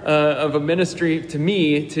more of a ministry to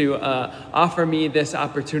me to offer me this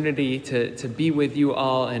opportunity to be with you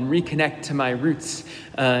all and reconnect to my roots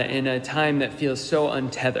in a time that feels so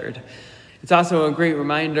untethered. It's also a great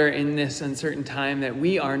reminder in this uncertain time that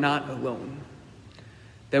we are not alone,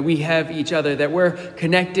 that we have each other, that we're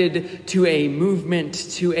connected to a movement,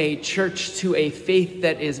 to a church, to a faith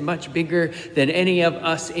that is much bigger than any of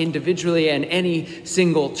us individually and any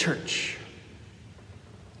single church.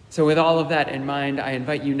 So with all of that in mind, I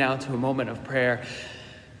invite you now to a moment of prayer.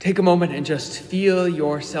 Take a moment and just feel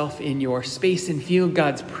yourself in your space and feel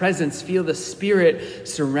God's presence. Feel the Spirit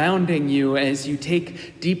surrounding you as you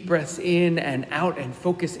take deep breaths in and out and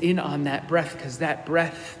focus in on that breath, because that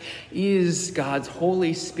breath is God's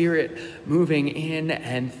Holy Spirit moving in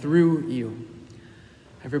and through you.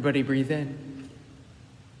 Everybody breathe in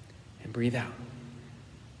and breathe out.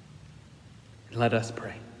 And let us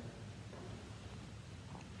pray.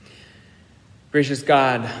 Gracious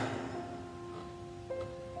God,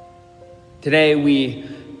 today we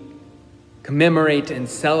commemorate and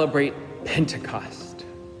celebrate Pentecost,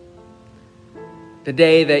 the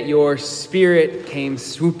day that your Spirit came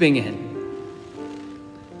swooping in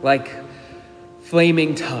like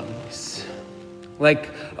flaming tongues,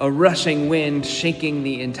 like a rushing wind shaking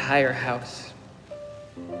the entire house,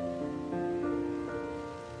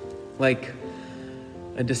 like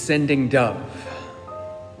a descending dove,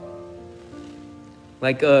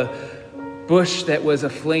 like a bush that was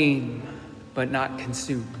aflame but not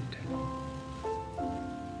consumed.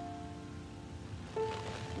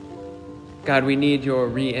 God, we need your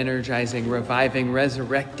re-energizing, reviving,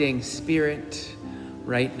 resurrecting Spirit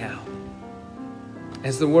right now.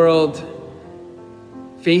 As the world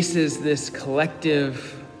faces this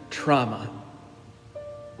collective trauma,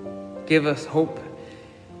 give us hope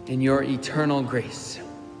in your eternal grace.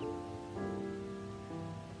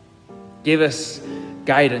 Give us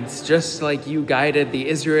guidance, just like you guided the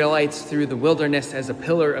Israelites through the wilderness as a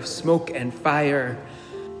pillar of smoke and fire,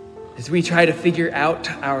 as we try to figure out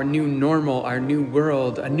our new normal, our new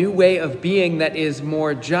world, a new way of being that is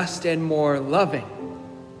more just and more loving.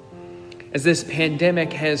 As this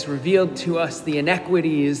pandemic has revealed to us the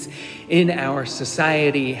inequities in our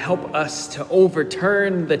society, help us to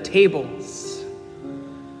overturn the tables,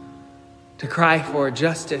 to cry for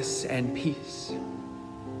justice and peace.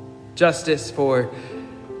 Justice for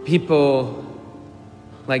people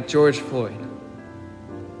like George Floyd,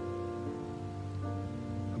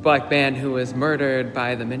 a black man who was murdered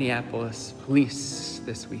by the Minneapolis police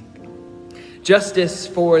this week. Justice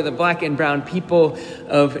for the black and brown people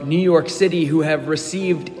of New York City who have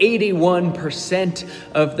received 81%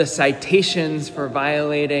 of the citations for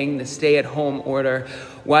violating the stay-at-home order,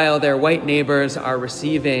 while their white neighbors are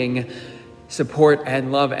receiving support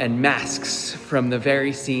and love and masks from the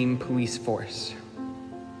very same police force.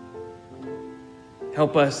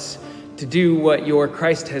 Help us to do what your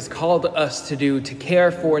Christ has called us to do, to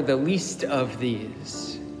care for the least of these.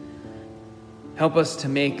 Help us to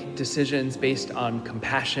make decisions based on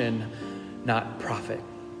compassion, not profit.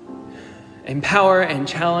 Empower and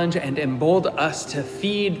challenge and embolden us to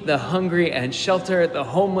feed the hungry and shelter the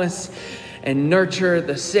homeless and nurture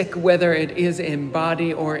the sick, whether it is in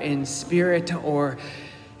body or in spirit or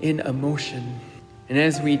in emotion. And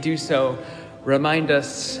as we do so, remind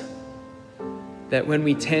us that when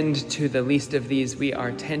we tend to the least of these, we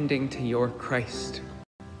are tending to your Christ.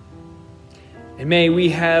 And may we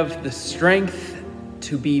have the strength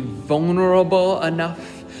to be vulnerable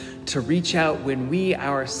enough to reach out when we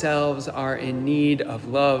ourselves are in need of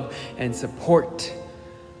love and support,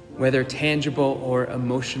 whether tangible or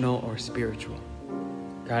emotional or spiritual.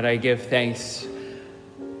 God, I give thanks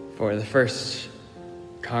for the First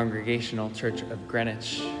Congregational Church of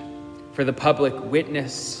Greenwich, for the public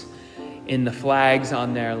witness in the flags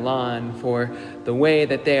on their lawn, for the way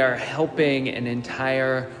that they are helping an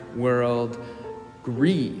entire world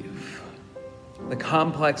grieve the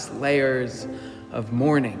complex layers of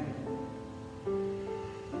mourning.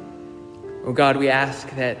 Oh God, we ask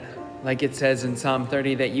that, like it says in Psalm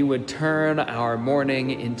 30, that you would turn our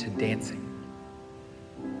mourning into dancing.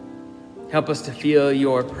 Help us to feel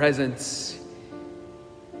your presence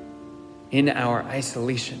in our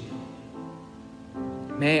isolation.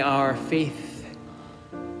 May our faith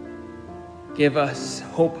give us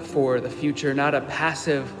hope for the future, not a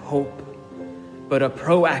passive hope, but a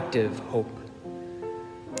proactive hope.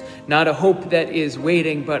 Not a hope that is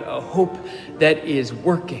waiting, but a hope that is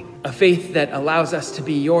working. A faith that allows us to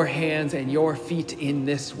be your hands and your feet in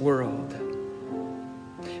this world.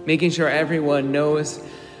 Making sure everyone knows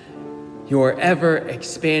your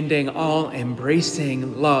ever-expanding,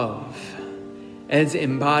 all-embracing love as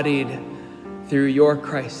embodied through your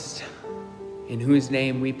Christ, in whose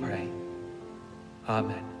name we pray.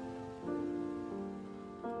 Amen.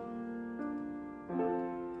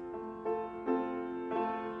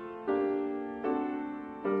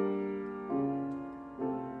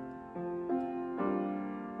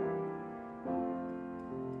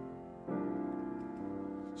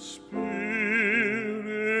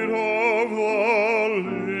 Spirit of the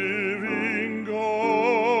living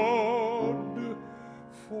God,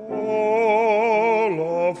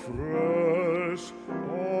 fall afresh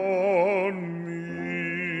on me.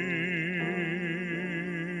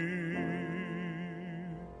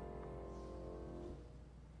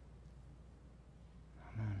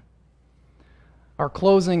 Amen. Our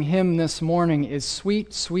closing hymn this morning is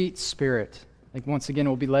Sweet, Sweet Spirit. Once again, it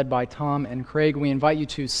will be led by Tom and Craig. We invite you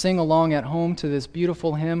to sing along at home to this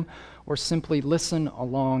beautiful hymn, or simply listen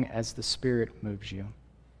along as the Spirit moves you.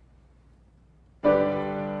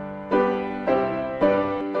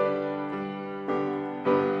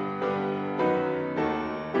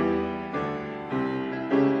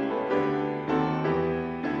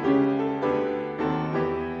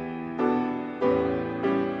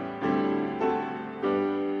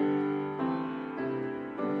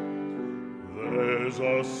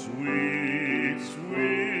 There's a sweet,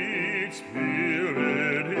 sweet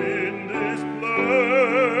spirit in this place,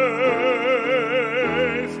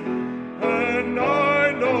 and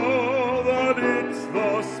I know that it's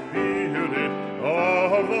the Spirit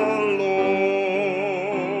of the Lord.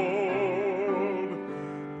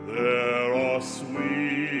 There are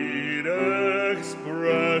sweet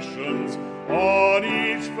expressions on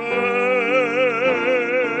each face,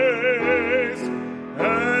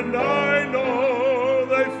 and I know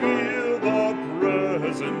they feel the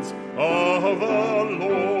presence of the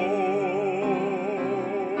Lord.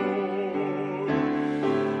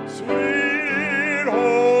 Sweet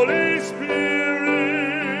Holy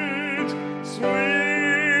Spirit,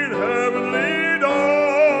 sweet heavenly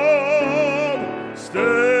dove,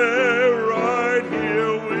 stay right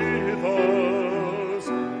here with us,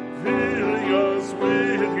 filling us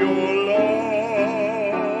with your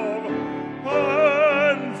love.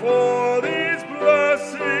 And for these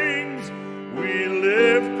blessings, we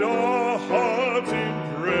lift our hearts in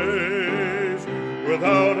praise.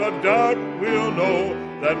 Without a doubt, we'll know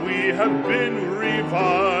that we have been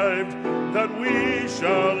revived, that we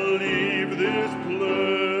shall leave this place.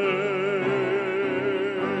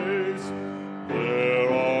 There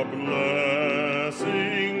are blessings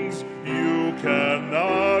you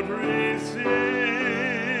cannot receive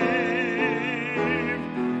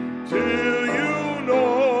till you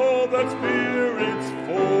know that Spirit's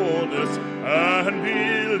fullness and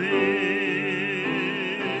believe.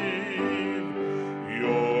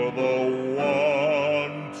 You're the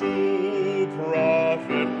one true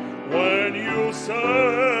prophet when you say,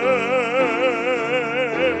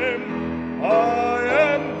 I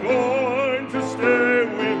am going to stay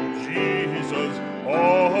with Jesus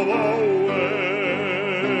all the way.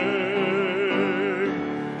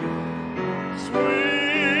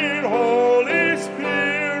 Sweet Holy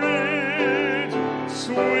Spirit,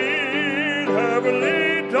 sweet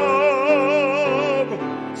heavenly dove,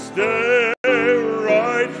 stay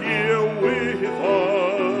right here with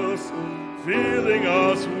us, filling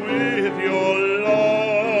us with your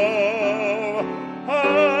love.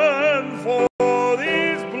 And for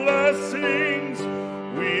these blessings,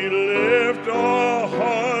 we lift our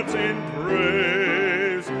hearts in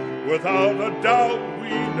praise. Without a doubt, we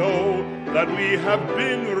know that we have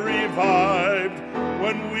been revived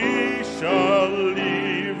when we shall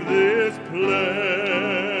leave this place.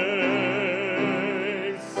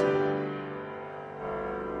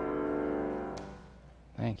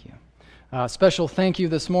 Thank you. Special thank you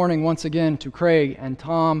this morning once again to Craig and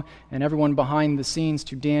Tom and everyone behind the scenes,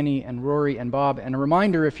 to Danny and Rory and Bob. And a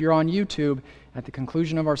reminder, if you're on YouTube, at the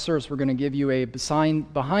conclusion of our service, we're going to give you a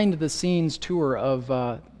behind-the-scenes tour of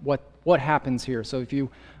what happens here. So if you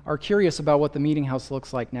are curious about what the meeting house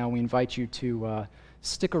looks like now, we invite you to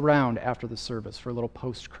stick around after the service for a little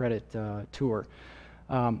post-credit tour.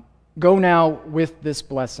 Go now with this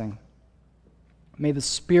blessing. May the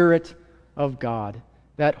Spirit of God,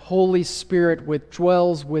 that Holy Spirit which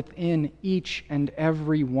dwells within each and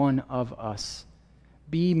every one of us,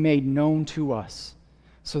 be made known to us,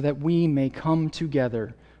 so that we may come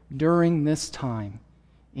together during this time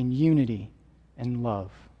in unity and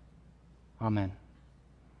love. Amen.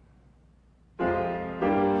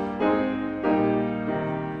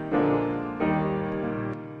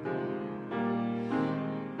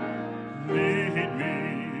 Lead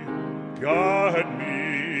me, guide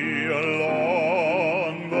me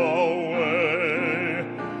along the way,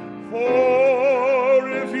 for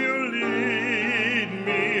if you lead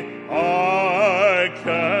me, I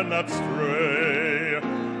cannot stray.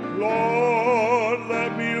 Lord,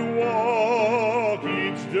 let me walk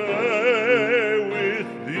each day with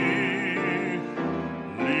thee.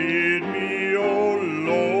 Lead me, O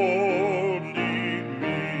Lord, lead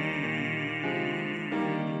me.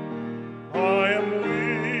 I am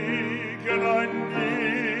weak and I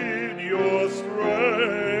need your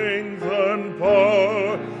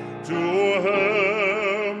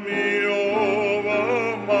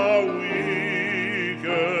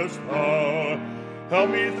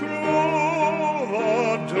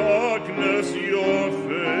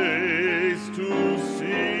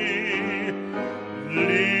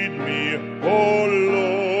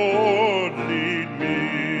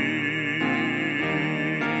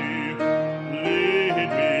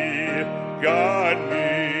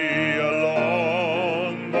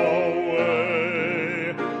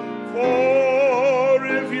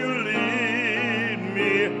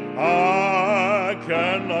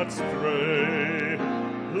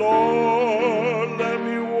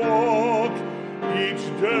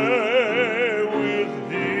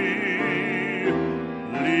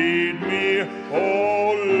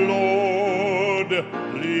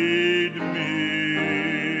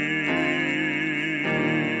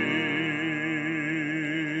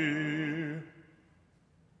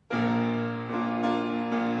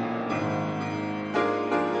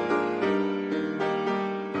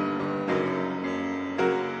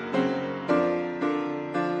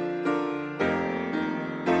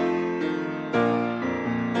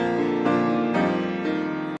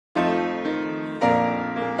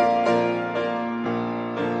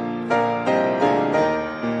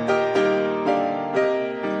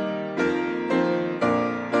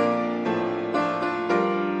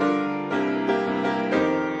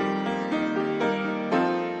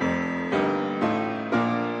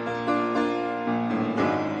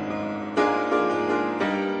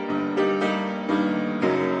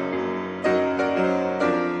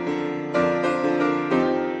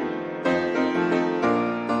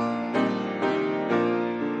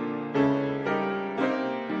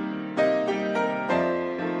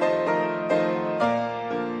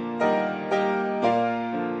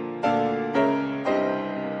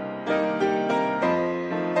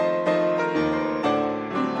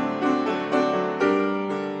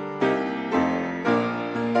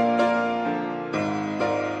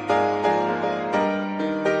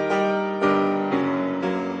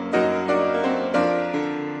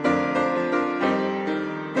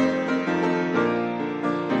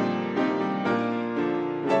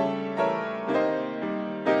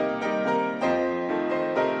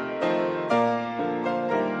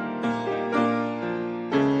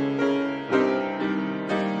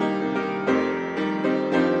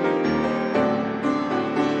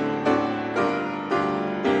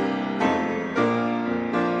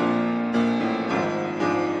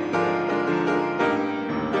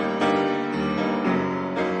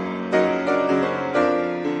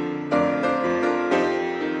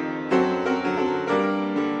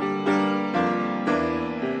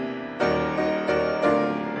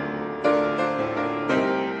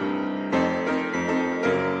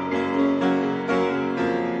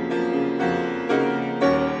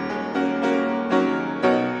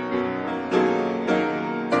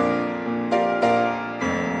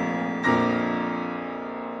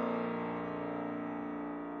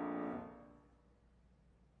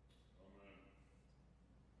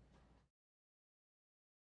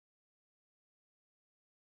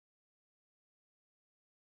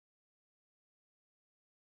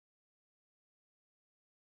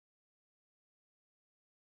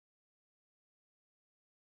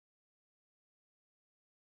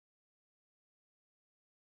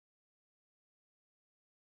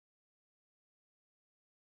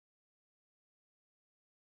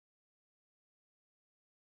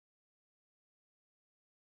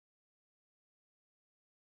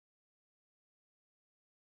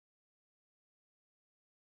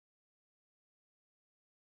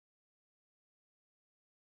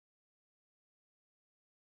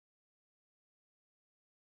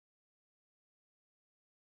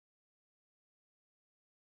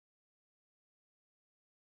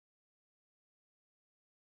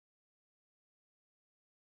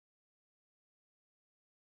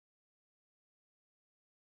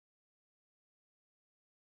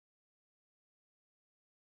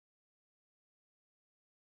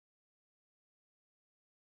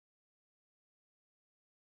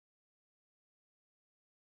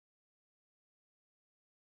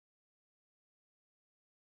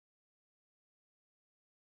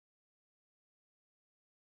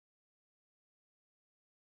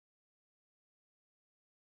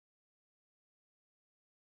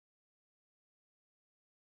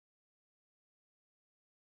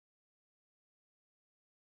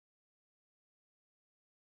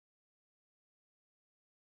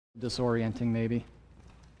disorienting maybe.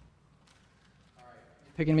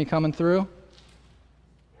 Picking me coming through?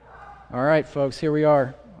 All right, folks, here we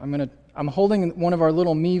are. I'm holding one of our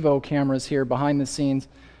little Mevo cameras here behind the scenes.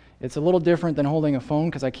 It's a little different than holding a phone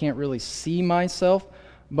because I can't really see myself.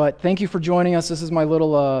 But thank you for joining us. This is my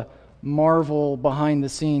little Marvel behind the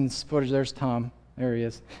scenes footage. There's Tom. There he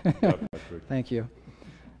is. Thank you.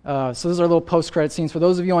 So this is our little post-credit scenes. For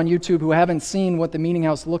those of you on YouTube who haven't seen what the Meeting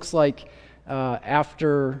House looks like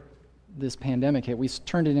after this pandemic hit, we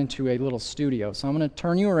turned it into a little studio. So I'm going to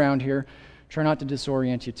turn you around here. Try not to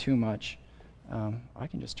disorient you too much. I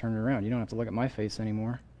can just turn it around. You don't have to look at my face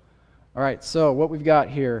anymore. All right, so what we've got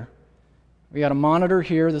here, we got a monitor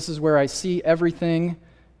here. This is where I see everything,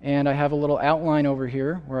 and I have a little outline over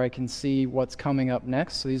here where I can see what's coming up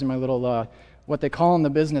next. So these are my little, what they call in the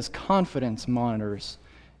business, confidence monitors.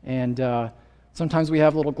 And sometimes we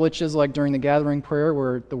have little glitches like during the gathering prayer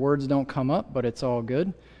where the words don't come up, but it's all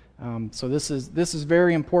good. So this is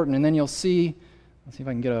very important. And then you'll see, let's see if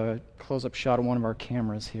I can get a close-up shot of one of our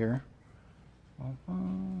cameras here.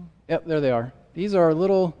 Yep, there they are. These are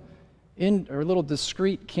little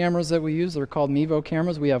discrete cameras that we use. They're called Mevo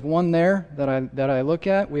cameras. We have one there that I look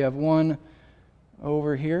at. We have one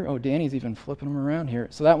over here. Oh, Danny's even flipping them around here.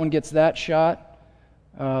 So that one gets that shot.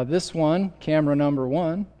 This one, camera number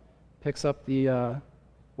 1, picks up the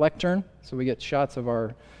lectern, so we get shots of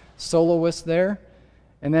our soloist there.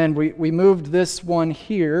 And then we moved this one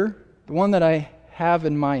here. The one that I have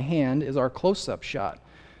in my hand is our close-up shot.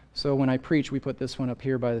 So when I preach, we put this one up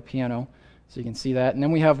here by the piano, so you can see that. And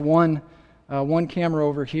then we have one camera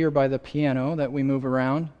over here by the piano that we move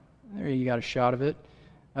around. There you got a shot of it.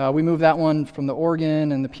 We moved that one from the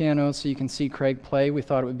organ and the piano so you can see Craig play. We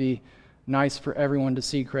thought it would be nice for everyone to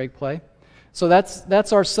see Craig play. So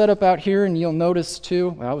that's our setup out here, and you'll notice too,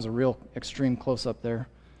 well, that was a real extreme close-up there.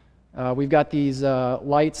 We've got these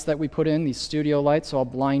lights that we put in, these studio lights, so I'll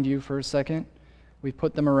blind you for a second. We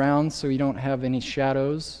put them around so you don't have any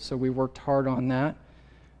shadows, so we worked hard on that.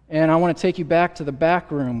 And I want to take you back to the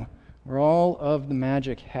back room where all of the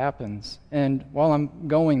magic happens. And while I'm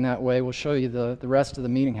going that way, we'll show you the rest of the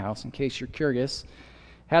Meeting House in case you're curious.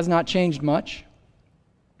 Has not changed much.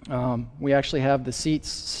 We actually have the seats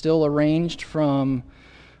still arranged from,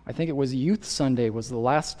 I think it was Youth Sunday was the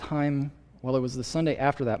last time, well, it was the Sunday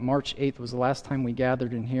after that, March 8th was the last time we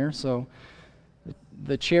gathered in here. So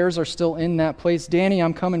the chairs are still in that place. Danny,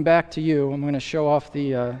 I'm coming back to you. I'm going to show off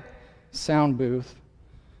the sound booth.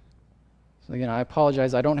 So again, I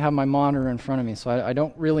apologize. I don't have my monitor in front of me, so I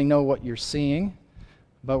don't really know what you're seeing.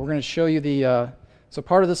 But we're going to show you the, so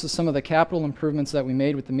part of this is some of the capital improvements that we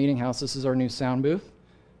made with the Meeting House. This is our new sound booth.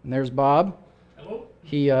 And there's Bob. Hello.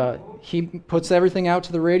 He puts everything out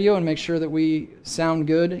to the radio and makes sure that we sound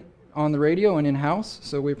good on the radio and in-house,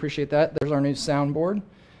 so we appreciate that. There's our new soundboard.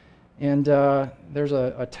 And there's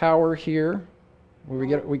a tower here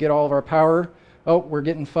where we get all of our power. Oh, we're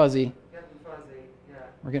getting fuzzy.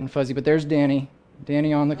 We're getting fuzzy, but there's Danny.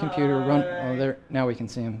 Danny on the computer. Oh, there. Now we can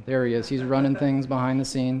see him. There he is. He's running things behind the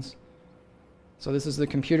scenes. So this is the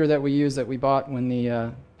computer that we use that we bought when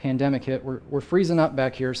the pandemic hit. We're freezing up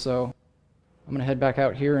back here, so I'm going to head back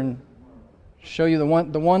out here and show you the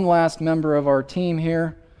one last member of our team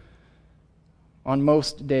here. On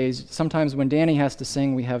most days, sometimes when Danny has to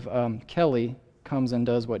sing, we have Kelly comes and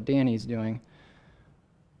does what Danny's doing.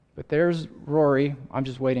 But there's Rory. I'm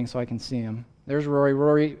just waiting so I can see him. There's Rory.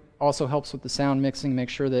 Rory also helps with the sound mixing, make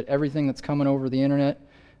sure that everything that's coming over the internet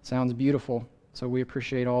sounds beautiful. So we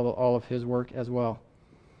appreciate all of his work as well.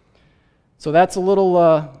 So that's a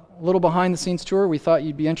little behind-the-scenes tour. We thought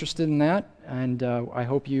you'd be interested in that, and I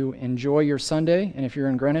hope you enjoy your Sunday. And if you're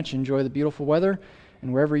in Greenwich, enjoy the beautiful weather.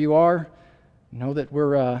 And wherever you are, know that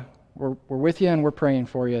we're with you and we're praying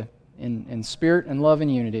for you in spirit and love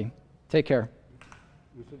and unity. Take care.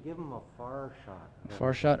 You should give them a far shot. A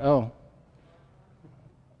far shot? Oh.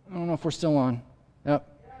 I don't know if we're still on. Yep.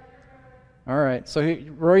 All right. So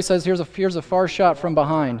Rory says here's a far shot from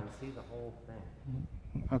behind. See the whole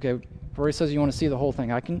thing. Okay. Rory says you want to see the whole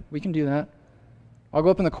thing. We can do that. I'll go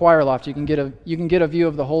up in the choir loft. You can get a view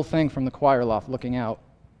of the whole thing from the choir loft looking out.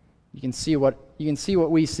 You can see what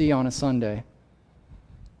we see on a Sunday.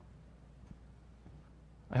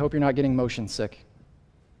 I hope you're not getting motion sick.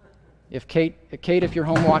 If you're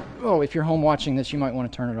home watching this, you might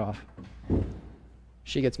want to turn it off.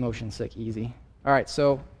 She gets motion sick easy. All right,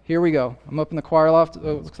 so here we go. I'm up in the choir loft.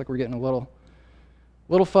 Oh, it looks like we're getting a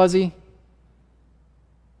little fuzzy.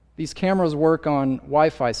 These cameras work on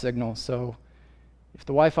Wi-Fi signals, so if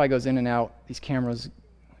the Wi-Fi goes in and out, these cameras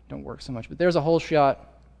don't work so much. But there's a whole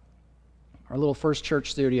shot, our little First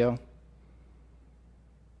Church studio.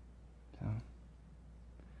 So,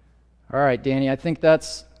 All right, Danny, I think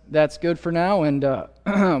that's good for now, and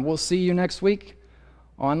we'll see you next week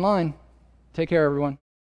online. Take care, everyone.